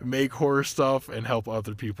make horror stuff and help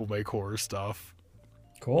other people make horror stuff.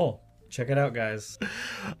 Cool. Check it out, guys.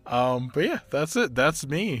 But yeah, that's it. That's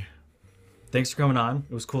me. Thanks for coming on.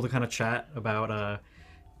 It was cool to kind of chat about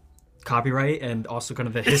copyright and also kind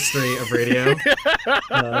of the history of radio.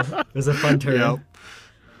 It was a fun turn. Yep.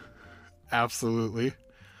 Absolutely.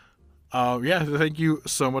 Thank you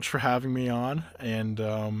so much for having me on.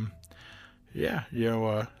 And Yeah,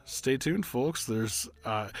 stay tuned, folks. There's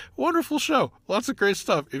wonderful show, lots of great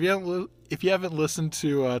stuff. If you haven't listened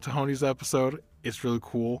to Tahoni's episode, it's really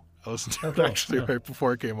cool. I listened to it actually right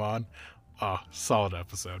before it came on. Solid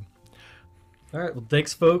episode. All right, well,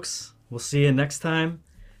 thanks, folks. We'll see you next time.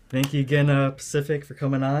 Thank you again, Pacific, for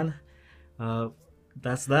coming on.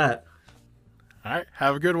 That's that. All right,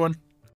 have a good one.